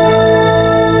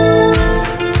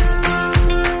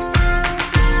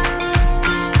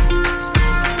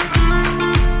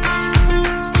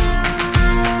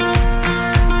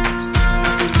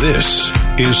 This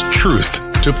is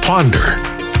Truth to Ponder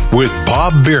with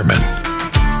Bob Bierman.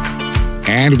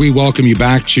 And we welcome you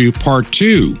back to part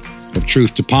 2 of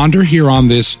Truth to Ponder here on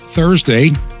this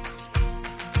Thursday.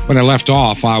 When I left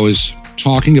off, I was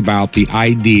talking about the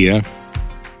idea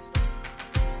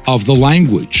of the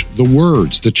language, the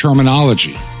words, the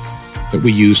terminology that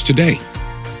we use today.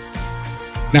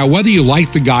 Now, whether you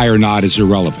like the guy or not is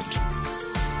irrelevant.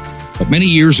 But many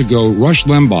years ago, Rush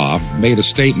Limbaugh made a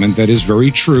statement that is very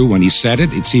true. When he said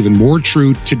it, it's even more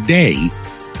true today,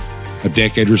 a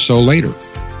decade or so later.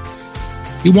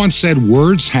 He once said,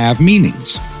 words have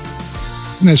meanings.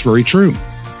 And that's very true.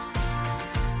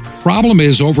 Problem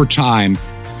is, over time,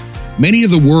 many of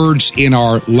the words in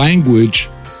our language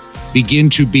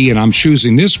begin to be, and I'm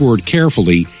choosing this word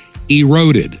carefully,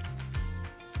 eroded.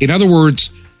 In other words,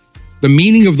 the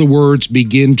meaning of the words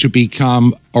begin to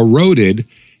become eroded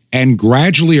and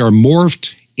gradually are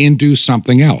morphed into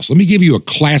something else. Let me give you a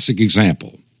classic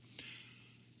example.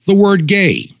 The word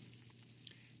gay.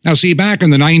 Now, see, back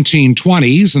in the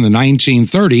 1920s and the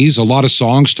 1930s, a lot of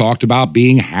songs talked about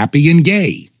being happy and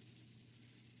gay.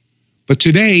 But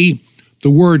today,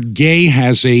 the word gay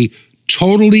has a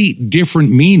totally different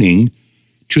meaning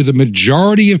to the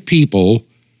majority of people,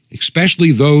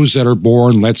 especially those that are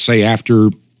born, let's say, after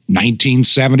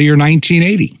 1970 or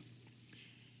 1980.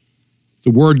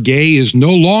 The word gay is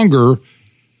no longer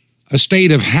a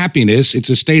state of happiness, it's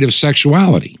a state of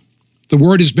sexuality. The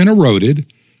word has been eroded,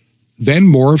 then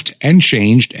morphed and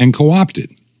changed and co-opted.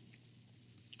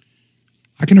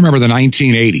 I can remember the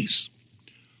 1980s.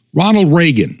 Ronald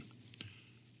Reagan,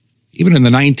 even in the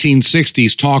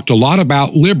 1960s, talked a lot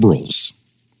about liberals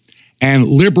and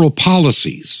liberal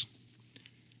policies.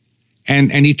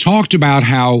 And he talked about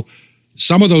how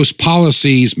some of those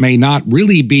policies may not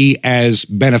really be as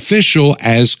beneficial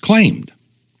as claimed.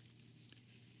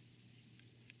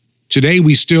 Today,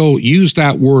 we still use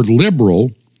that word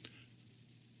liberal,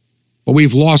 but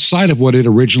we've lost sight of what it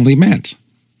originally meant.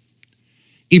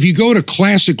 If you go to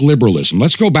classic liberalism,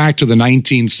 let's go back to the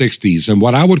 1960s and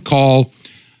what I would call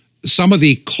some of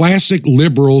the classic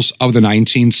liberals of the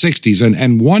 1960s.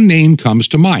 And one name comes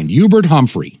to mind, Hubert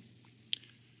Humphrey,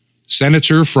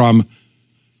 senator from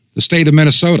the state of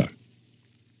Minnesota.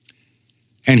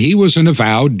 And he was an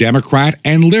avowed Democrat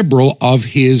and liberal of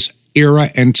his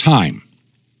era and time.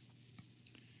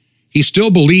 He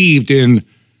still believed in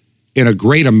a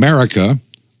great America,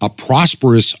 a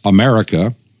prosperous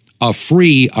America, a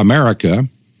free America.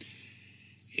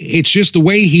 It's just the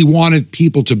way he wanted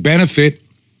people to benefit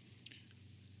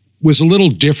was a little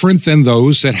different than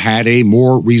those that had a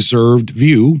more reserved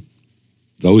view,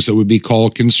 those that would be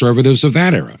called conservatives of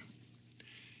that era.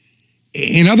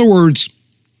 In other words,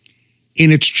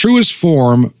 in its truest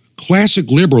form, classic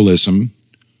liberalism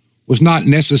was not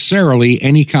necessarily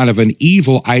any kind of an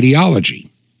evil ideology.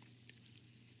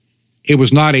 It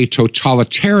was not a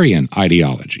totalitarian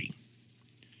ideology.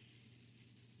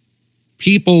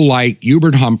 People like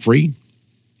Hubert Humphrey,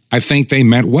 I think they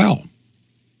meant well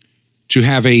to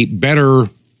have a better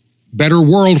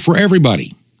world for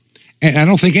everybody. And I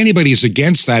don't think anybody's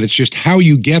against that. It's just how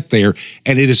you get there,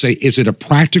 and is it a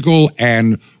practical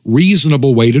and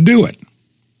reasonable way to do it?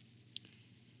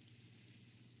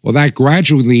 Well, that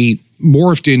gradually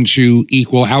morphed into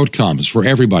equal outcomes for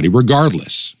everybody,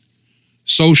 regardless.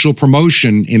 Social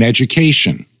promotion in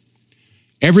education.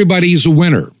 Everybody's a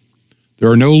winner.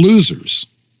 There are no losers.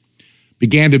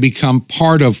 Began to become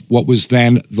part of what was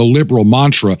then the liberal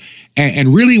mantra.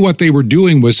 And really what they were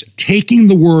doing was taking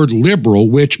the word liberal,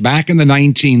 which back in the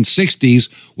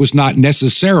 1960s was not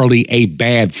necessarily a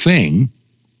bad thing.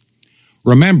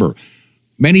 Remember,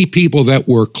 many people that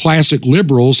were classic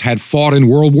liberals had fought in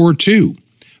World War II.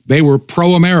 They were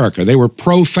pro-America. They were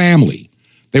pro-family.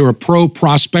 They were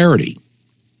pro-prosperity.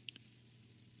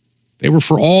 They were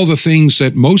for all the things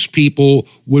that most people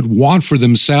would want for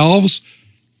themselves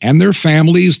and their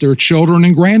families, their children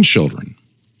and grandchildren.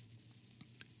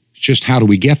 It's just how do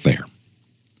we get there?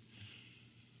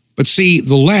 But see,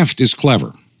 the left is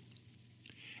clever.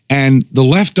 And the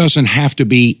left doesn't have to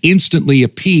be instantly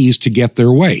appeased to get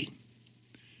their way.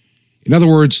 In other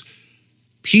words,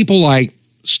 people like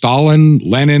Stalin,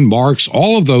 Lenin, Marx,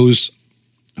 all of those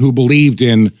who believed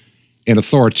in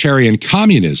authoritarian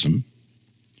communism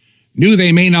knew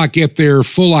they may not get their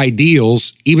full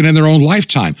ideals even in their own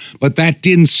lifetime, but that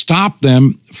didn't stop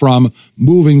them from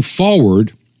moving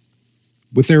forward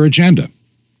with their agenda.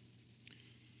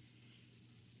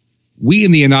 We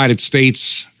in the United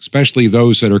States, especially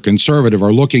those that are conservative,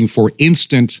 are looking for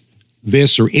instant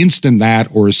this or instant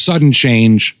that or a sudden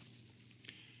change.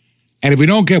 And if we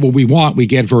don't get what we want, we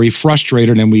get very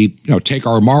frustrated and we take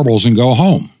our marbles and go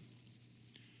home.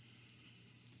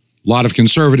 A lot of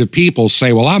conservative people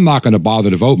say, well, I'm not going to bother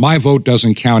to vote. My vote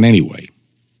doesn't count anyway.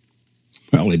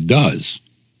 Well, it does.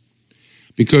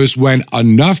 Because when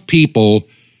enough people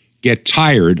get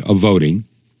tired of voting,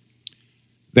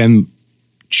 then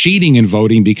cheating in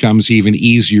voting becomes even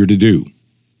easier to do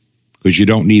because you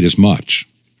don't need as much.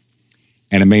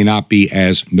 And it may not be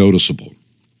as noticeable.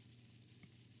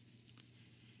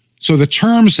 So the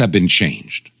terms have been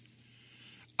changed.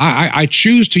 I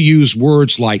choose to use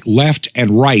words like left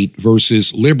and right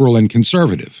versus liberal and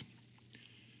conservative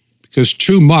because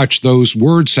too much those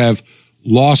words have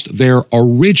lost their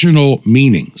original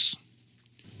meanings.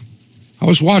 I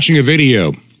was watching a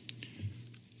video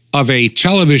of a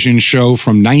television show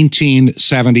from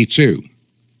 1972,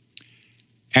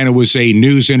 and it was a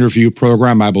news interview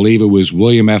program. I believe it was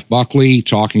William F. Buckley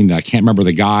talking. I can't remember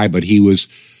the guy, but he was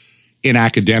in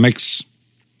academics.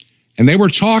 And they were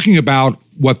talking about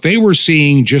what they were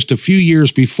seeing just a few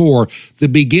years before, the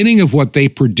beginning of what they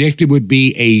predicted would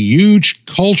be a huge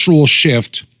cultural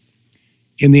shift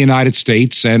in the United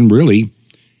States and really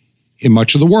in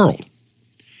much of the world.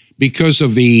 Because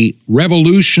of the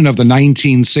revolution of the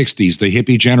 1960s, the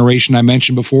hippie generation I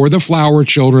mentioned before, the flower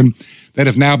children that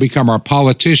have now become our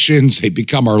politicians, they've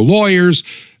become our lawyers,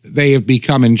 they have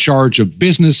become in charge of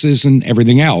businesses and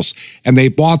everything else. And they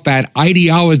brought that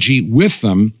ideology with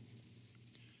them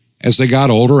as they got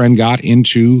older and got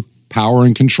into power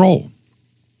and control.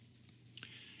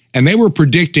 And they were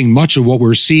predicting much of what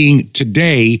we're seeing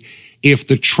today if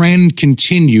the trend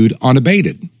continued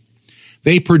unabated.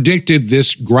 They predicted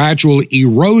this gradual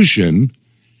erosion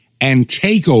and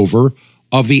takeover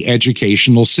of the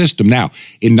educational system. Now,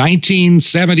 in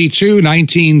 1972,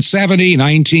 1970,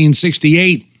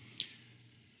 1968,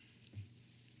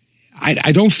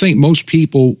 I don't think most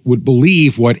people would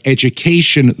believe what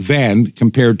education then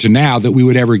compared to now that we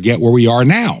would ever get where we are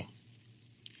now.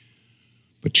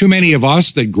 But too many of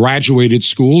us that graduated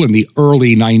school in the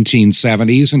early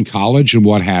 1970s and college and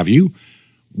what have you,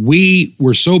 we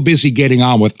were so busy getting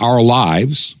on with our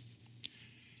lives,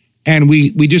 and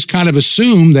we just kind of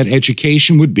assumed that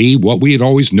education would be what we had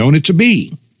always known it to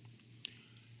be.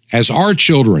 As our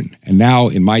children, and now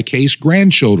in my case,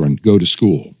 grandchildren, go to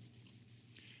school,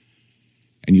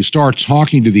 and you start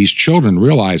talking to these children,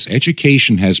 realize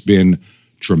education has been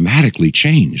dramatically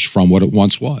changed from what it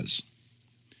once was.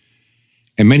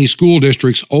 And many school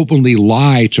districts openly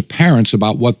lie to parents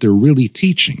about what they're really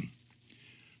teaching.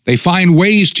 They find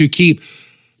ways to keep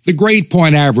the grade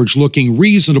point average looking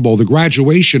reasonable, the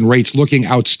graduation rates looking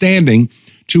outstanding,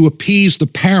 to appease the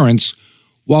parents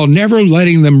while never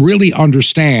letting them really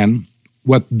understand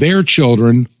what their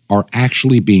children are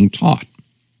actually being taught.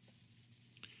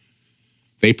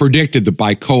 They predicted that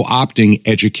by co-opting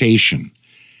education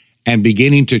and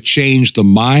beginning to change the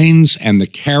minds and the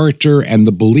character and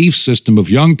the belief system of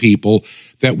young people,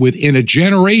 that within a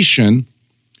generation,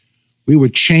 we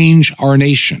would change our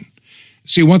nation.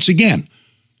 See, once again,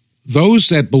 those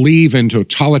that believe in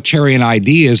totalitarian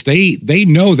ideas, they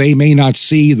know they may not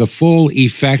see the full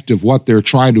effect of what they're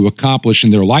trying to accomplish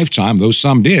in their lifetime, though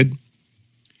some did.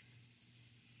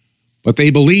 But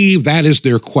they believe that is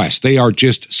their quest. They are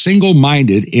just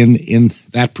single-minded in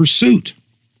that pursuit.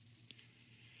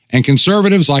 And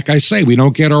conservatives, like I say, we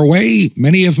don't get our way.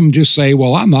 Many of them just say,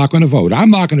 well, I'm not going to vote. I'm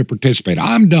not going to participate.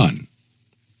 I'm done.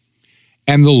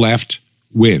 And the left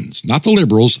wins. Not the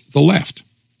liberals, the left.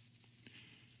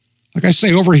 Like I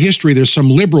say, over history, there's some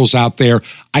liberals out there.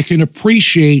 I can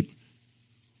appreciate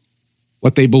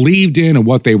what they believed in and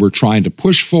what they were trying to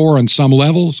push for on some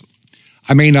levels.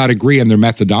 I may not agree in their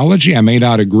methodology. I may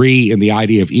not agree in the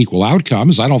idea of equal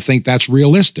outcomes. I don't think that's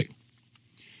realistic.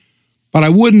 But I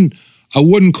wouldn't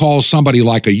call somebody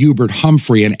like a Hubert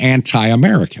Humphrey an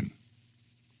anti-American,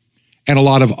 and a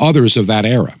lot of others of that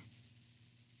era.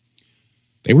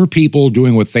 They were people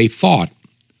doing what they thought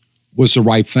was the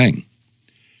right thing.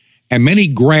 And many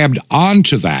grabbed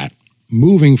onto that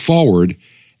moving forward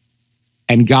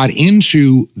and got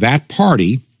into that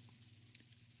party,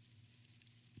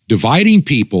 dividing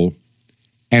people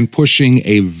and pushing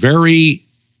a very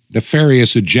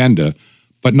nefarious agenda,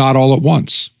 but not all at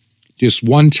once. Just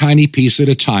one tiny piece at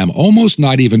a time, almost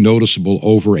not even noticeable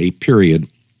over a period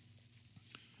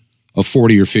of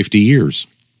 40 or 50 years.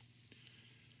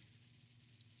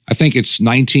 I think it's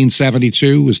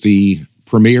 1972 was the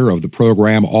premiere of the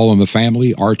program All in the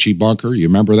Family, Archie Bunker. You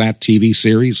remember that TV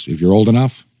series, if you're old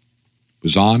enough? It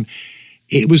was on.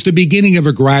 It was the beginning of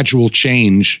a gradual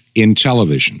change in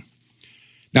television.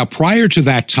 Now, prior to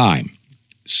that time,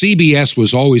 CBS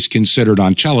was always considered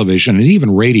on television and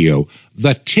even radio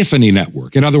the Tiffany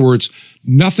Network. In other words,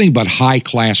 nothing but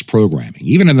high-class programming.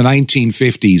 Even in the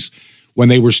 1950s, when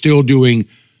they were still doing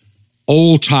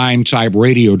old-time type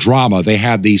radio drama, they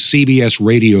had the CBS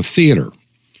Radio Theater.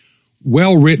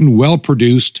 Well-written,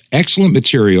 well-produced, excellent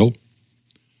material,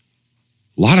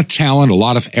 a lot of talent, a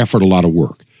lot of effort, a lot of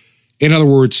work. In other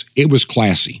words, it was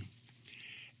classy.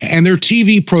 And their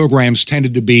TV programs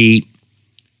tended to be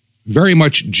very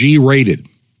much G-rated.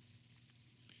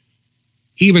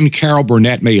 Even Carol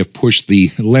Burnett may have pushed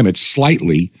the limits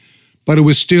slightly, but it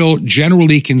was still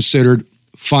generally considered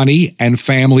funny and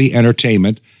family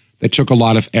entertainment that took a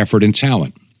lot of effort and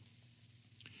talent.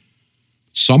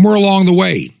 Somewhere along the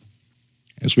way,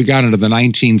 as we got into the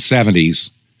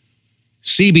 1970s,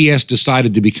 CBS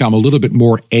decided to become a little bit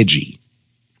more edgy,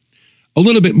 a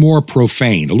little bit more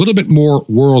profane, a little bit more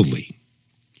worldly.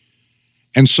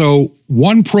 And so,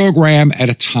 one program at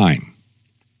a time,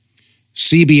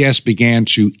 CBS began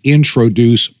to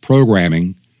introduce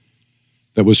programming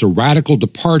that was a radical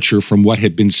departure from what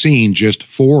had been seen just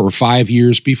 4 or 5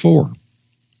 years before.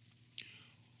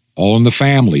 All in the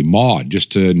Family, Maude,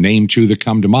 just to name two that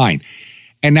come to mind.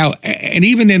 And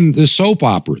even in the soap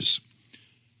operas,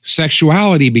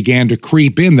 sexuality began to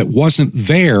creep in that wasn't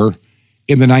there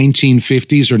in the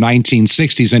 1950s or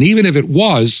 1960s. And even if it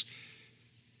was,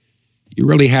 you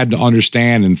really had to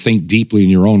understand and think deeply in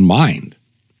your own mind.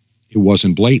 It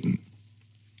wasn't blatant.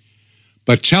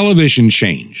 But television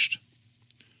changed.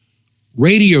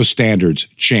 Radio standards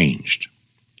changed.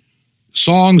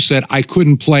 Songs that I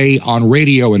couldn't play on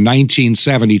radio in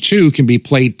 1972 can be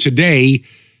played today,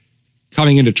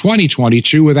 coming into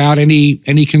 2022, without any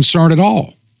concern at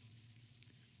all.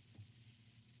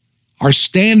 Our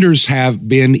standards have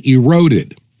been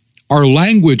eroded. Our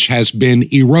language has been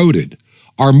eroded.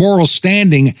 Our moral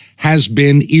standing has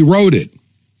been eroded.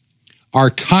 Our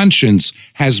conscience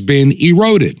has been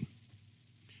eroded.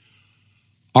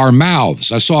 Our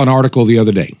mouths. I saw an article the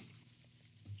other day.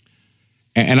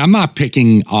 And I'm not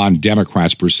picking on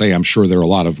Democrats per se. I'm sure there are a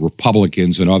lot of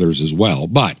Republicans and others as well.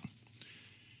 But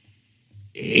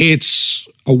it's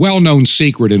a well-known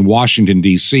secret in Washington,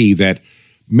 D.C. that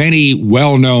many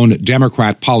well-known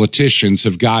Democrat politicians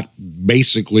have got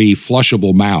basically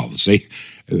flushable mouths.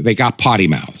 They got potty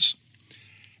mouths.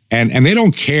 And they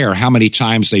don't care how many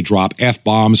times they drop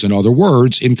F-bombs and other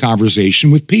words in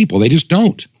conversation with people. They just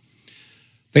don't.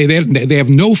 They have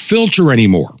no filter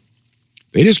anymore.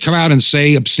 They just come out and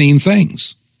say obscene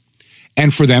things.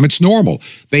 And for them, it's normal.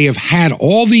 They have had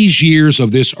all these years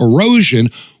of this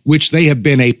erosion, which they have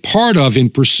been a part of in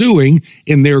pursuing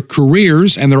in their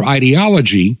careers and their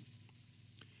ideology,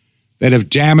 that have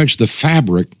damaged the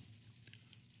fabric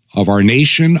of our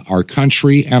nation, our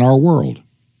country, and our world.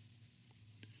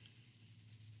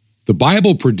 The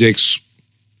Bible predicts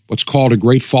what's called a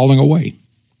great falling away.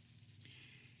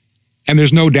 And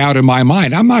there's no doubt in my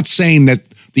mind. I'm not saying that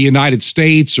the United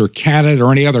States or Canada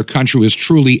or any other country was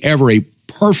truly ever a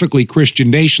perfectly Christian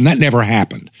nation. That never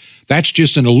happened. That's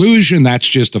just an illusion. That's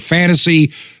just a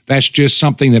fantasy. That's just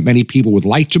something that many people would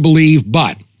like to believe.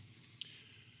 But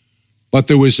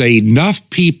there was enough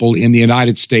people in the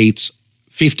United States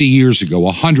 50 years ago,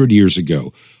 100 years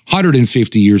ago,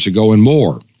 150 years ago, and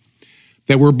more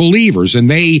that were believers. And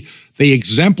they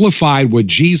exemplified what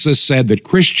Jesus said, that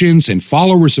Christians and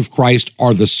followers of Christ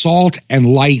are the salt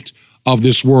and light of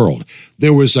this world.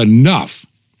 There was enough,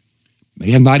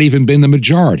 may have not even been the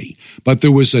majority, but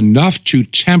there was enough to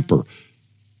temper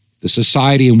the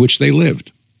society in which they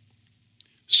lived.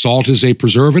 Salt is a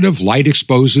preservative. Light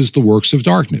exposes the works of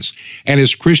darkness. And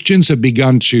as Christians have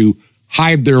begun to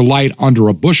hide their light under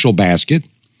a bushel basket,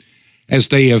 as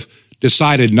they have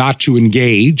decided not to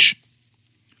engage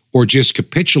or just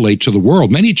capitulate to the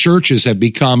world, many churches have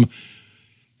become,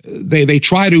 they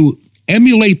try to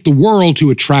emulate the world to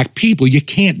attract people. You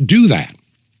can't do that.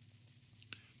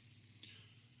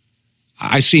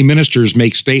 I see ministers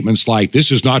make statements like, this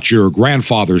is not your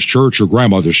grandfather's church or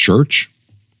grandmother's church.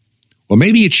 Well,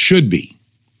 maybe it should be.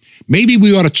 Maybe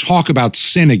we ought to talk about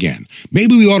sin again.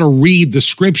 Maybe we ought to read the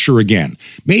scripture again.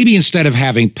 Maybe instead of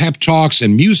having pep talks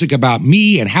and music about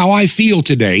me and how I feel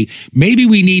today, maybe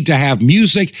we need to have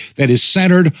music that is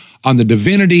centered on the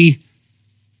divinity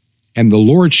and the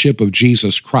lordship of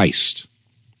Jesus Christ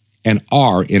and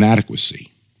our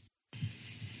inadequacy.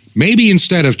 Maybe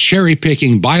instead of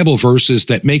cherry-picking Bible verses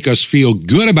that make us feel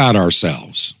good about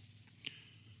ourselves,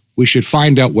 we should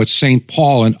find out what St.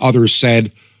 Paul and others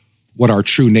said, what our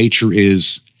true nature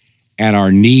is, and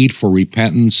our need for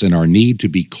repentance and our need to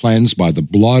be cleansed by the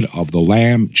blood of the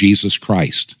Lamb, Jesus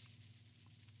Christ.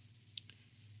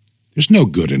 There's no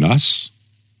good in us.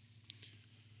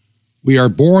 We are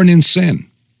born in sin.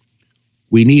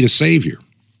 We need a Savior.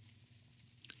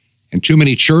 And too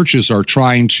many churches are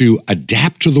trying to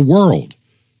adapt to the world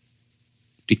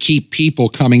to keep people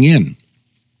coming in,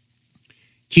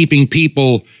 keeping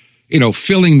people,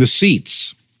 filling the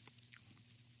seats.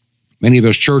 Many of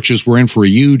those churches were in for a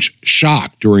huge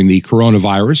shock during the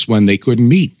coronavirus when they couldn't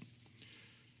meet,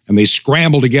 and they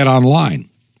scrambled to get online.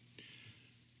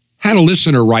 Had a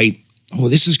listener write,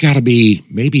 this has got to be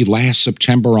maybe last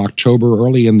September, October,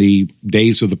 early in the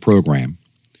days of the program.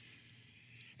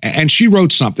 And she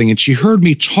wrote something, and she heard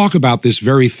me talk about this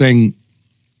very thing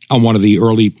on one of the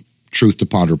early Truth to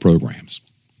Ponder programs.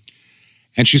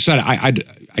 And she said,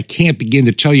 I can't begin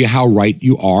to tell you how right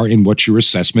you are in what your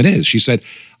assessment is. She said,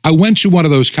 I went to one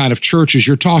of those kind of churches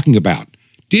you're talking about,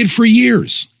 did for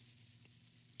years.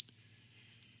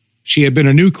 She had been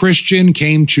a new Christian,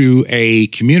 came to a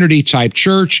community-type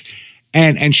church,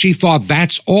 and she thought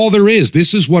that's all there is.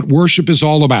 This is what worship is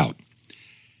all about.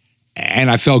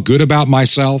 And I felt good about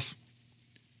myself.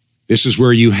 This is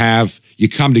where you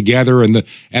come together and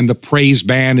the praise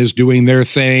band is doing their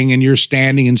thing and you're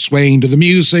standing and swaying to the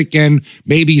music and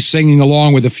maybe singing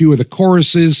along with a few of the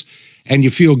choruses and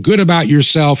you feel good about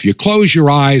yourself. You close your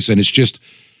eyes and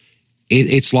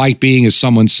it's like being, as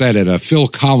someone said, at a Phil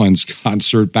Collins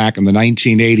concert back in the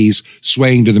 1980s,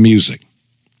 swaying to the music.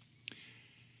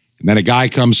 And then a guy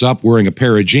comes up wearing a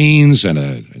pair of jeans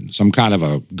and some kind of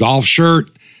a golf shirt,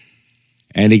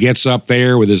 and he gets up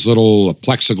there with his little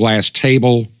plexiglass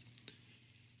table,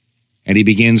 and he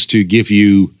begins to give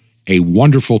you a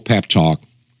wonderful pep talk,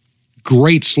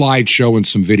 great slideshow and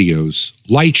some videos,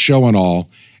 light show and all,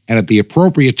 and at the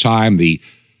appropriate time, the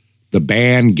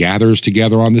band gathers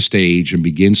together on the stage and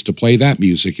begins to play that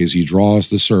music as he draws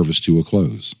the service to a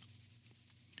close.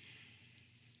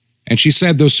 And she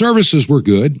said those services were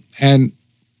good, and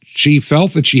she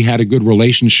felt that she had a good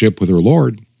relationship with her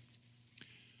Lord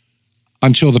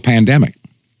until the pandemic.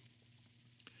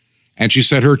 And she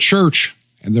said her church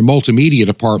and their multimedia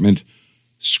department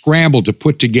scrambled to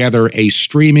put together a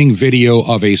streaming video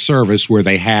of a service where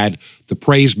they had the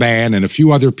praise band and a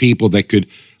few other people that could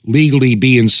legally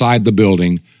be inside the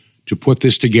building to put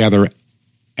this together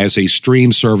as a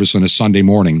stream service on a Sunday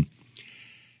morning.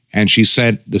 And she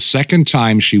said the second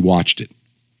time she watched it,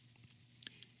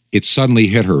 it suddenly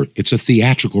hit her. It's a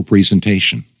theatrical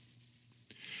presentation.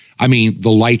 I mean, the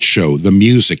light show, the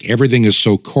music, everything is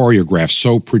so choreographed,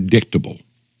 so predictable.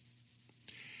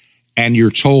 And you're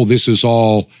told this is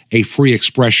all a free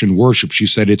expression worship. She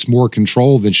said it's more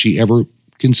controlled than she ever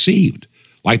conceived.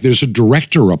 Like there's a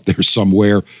director up there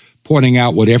somewhere pointing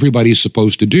out what everybody's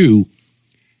supposed to do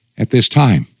at this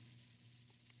time.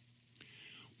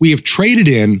 We have traded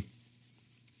in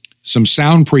some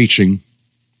sound preaching.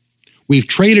 We've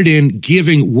traded in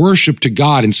giving worship to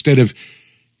God instead of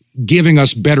giving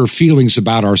us better feelings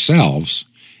about ourselves.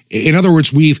 In other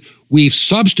words, we've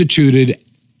substituted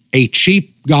a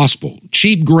cheap gospel,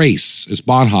 cheap grace, as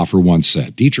Bonhoeffer once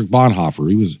said. Dietrich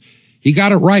Bonhoeffer, he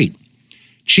got it right.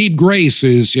 Cheap grace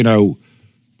is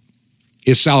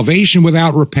salvation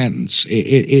without repentance.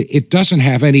 It doesn't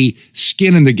have any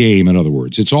skin in the game, in other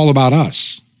words. It's all about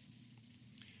us.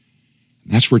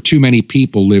 That's where too many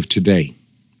people live today.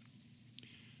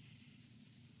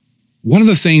 One of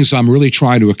the things I'm really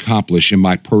trying to accomplish in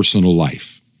my personal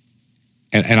life,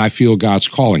 and I feel God's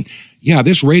calling,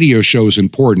 this radio show is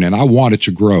important, and I want it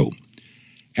to grow.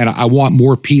 And I want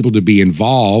more people to be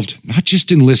involved, not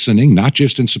just in listening, not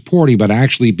just in supporting, but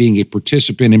actually being a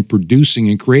participant in producing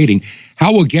and creating.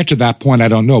 How we'll get to that point, I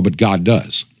don't know, but God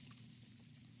does.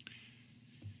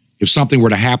 If something were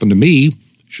to happen to me,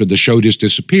 should the show just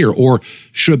disappear? Or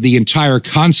should the entire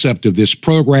concept of this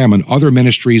program and other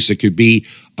ministries that could be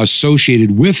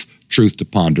associated with Truth to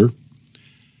Ponder,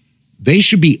 they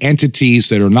should be entities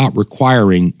that are not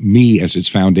requiring me as its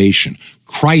foundation.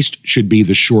 Christ should be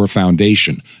the sure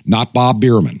foundation, not Bob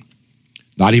Bierman,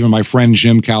 not even my friend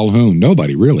Jim Calhoun,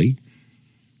 nobody really.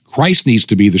 Christ needs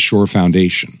to be the sure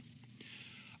foundation.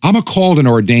 I'm a called and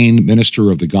ordained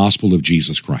minister of the gospel of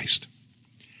Jesus Christ.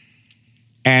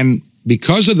 And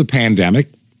because of the pandemic,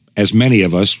 as many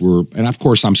of us were, and of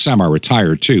course I'm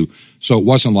semi-retired too, so it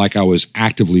wasn't like I was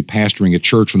actively pastoring a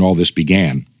church when all this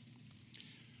began.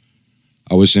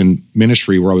 I was in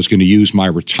ministry where I was going to use my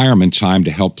retirement time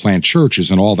to help plant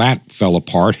churches, and all that fell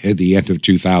apart at the end of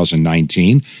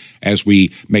 2019. As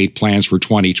we made plans for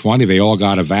 2020, they all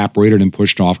got evaporated and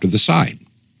pushed off to the side.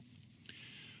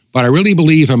 But I really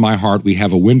believe in my heart we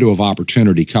have a window of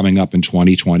opportunity coming up in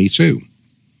 2022.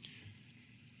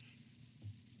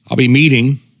 I'll be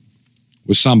meeting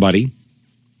with somebody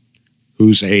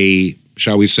who's a,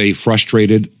 shall we say,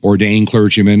 frustrated, ordained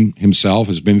clergyman himself,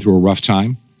 has been through a rough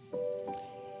time.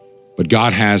 But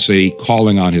God has a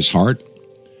calling on his heart.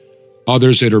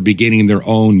 Others that are beginning their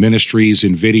own ministries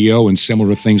in video and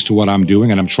similar things to what I'm doing,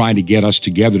 and I'm trying to get us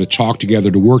together, to talk together,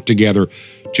 to work together,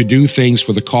 to do things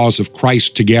for the cause of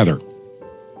Christ together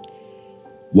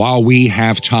while we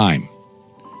have time.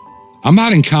 I'm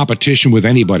not in competition with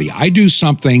anybody. I do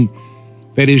something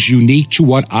that is unique to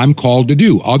what I'm called to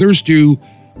do. Others do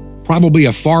probably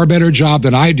a far better job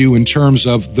than I do in terms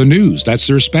of the news. That's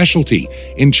their specialty.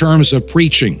 In terms of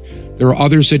preaching, there are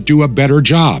others that do a better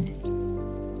job.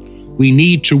 We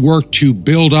need to work to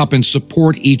build up and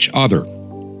support each other.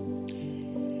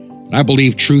 And I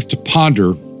believe Truth to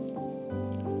Ponder,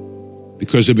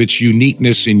 because of its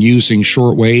uniqueness in using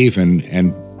shortwave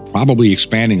and probably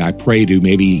expanding, I pray, to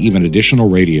maybe even additional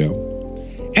radio,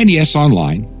 and yes,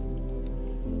 online,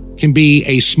 can be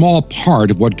a small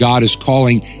part of what God is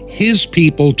calling his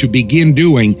people to begin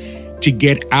doing, to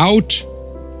get out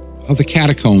of the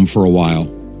catacomb for a while,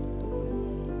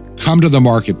 come to the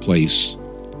marketplace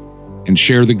and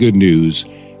share the good news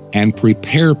and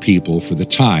prepare people for the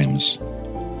times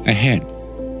ahead.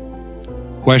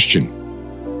 Question: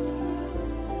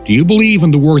 do you believe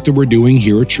in the work that we're doing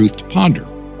here at Truth to Ponder?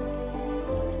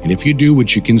 And if you do,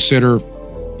 would you consider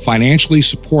financially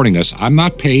supporting us? I'm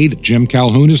not paid. Jim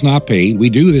Calhoun is not paid. We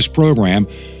do this program.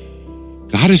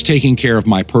 God is taking care of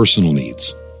my personal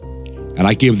needs. And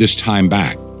I give this time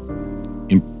back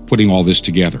in putting all this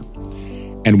together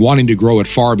and wanting to grow it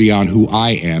far beyond who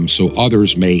I am so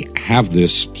others may have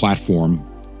this platform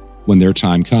when their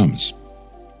time comes.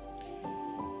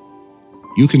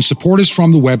 You can support us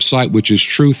from the website, which is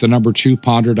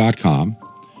truth2ponder.com.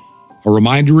 A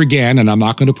reminder again, and I'm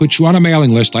not going to put you on a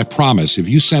mailing list, I promise. If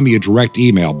you send me a direct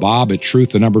email,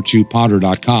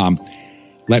 bob@truth2ponder.com,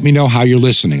 let me know how you're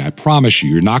listening. I promise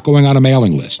you're not going on a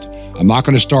mailing list. I'm not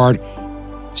going to start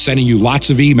sending you lots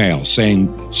of emails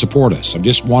saying, support us. I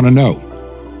just want to know.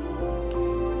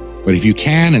 But if you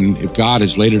can, and if God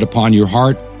has laid it upon your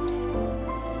heart,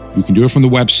 you can do it from the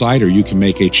website, or you can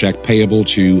make a check payable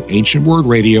to Ancient Word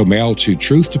Radio, mail to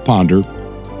Truth to Ponder,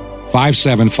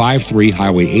 5753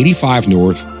 Highway 85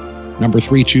 North, number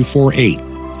 3248.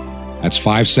 That's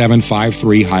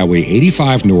 5753 Highway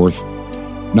 85 North,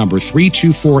 number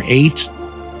 3248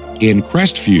 in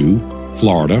Crestview,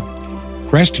 Florida.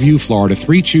 Crestview, Florida,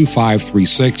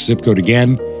 32536. Zip code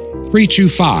again,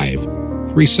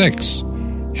 32536.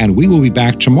 And we will be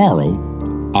back tomorrow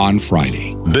on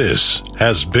Friday. This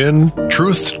has been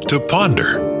Truth to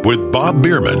Ponder with Bob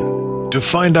Bierman. To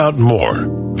find out more,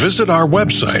 visit our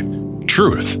website,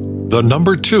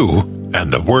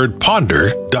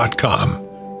 truth2ponder.com.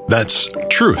 That's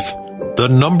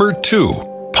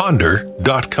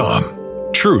truth2ponder.com.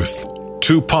 Truth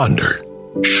to Ponder,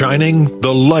 shining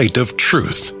the light of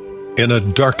truth in a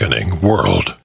darkening world.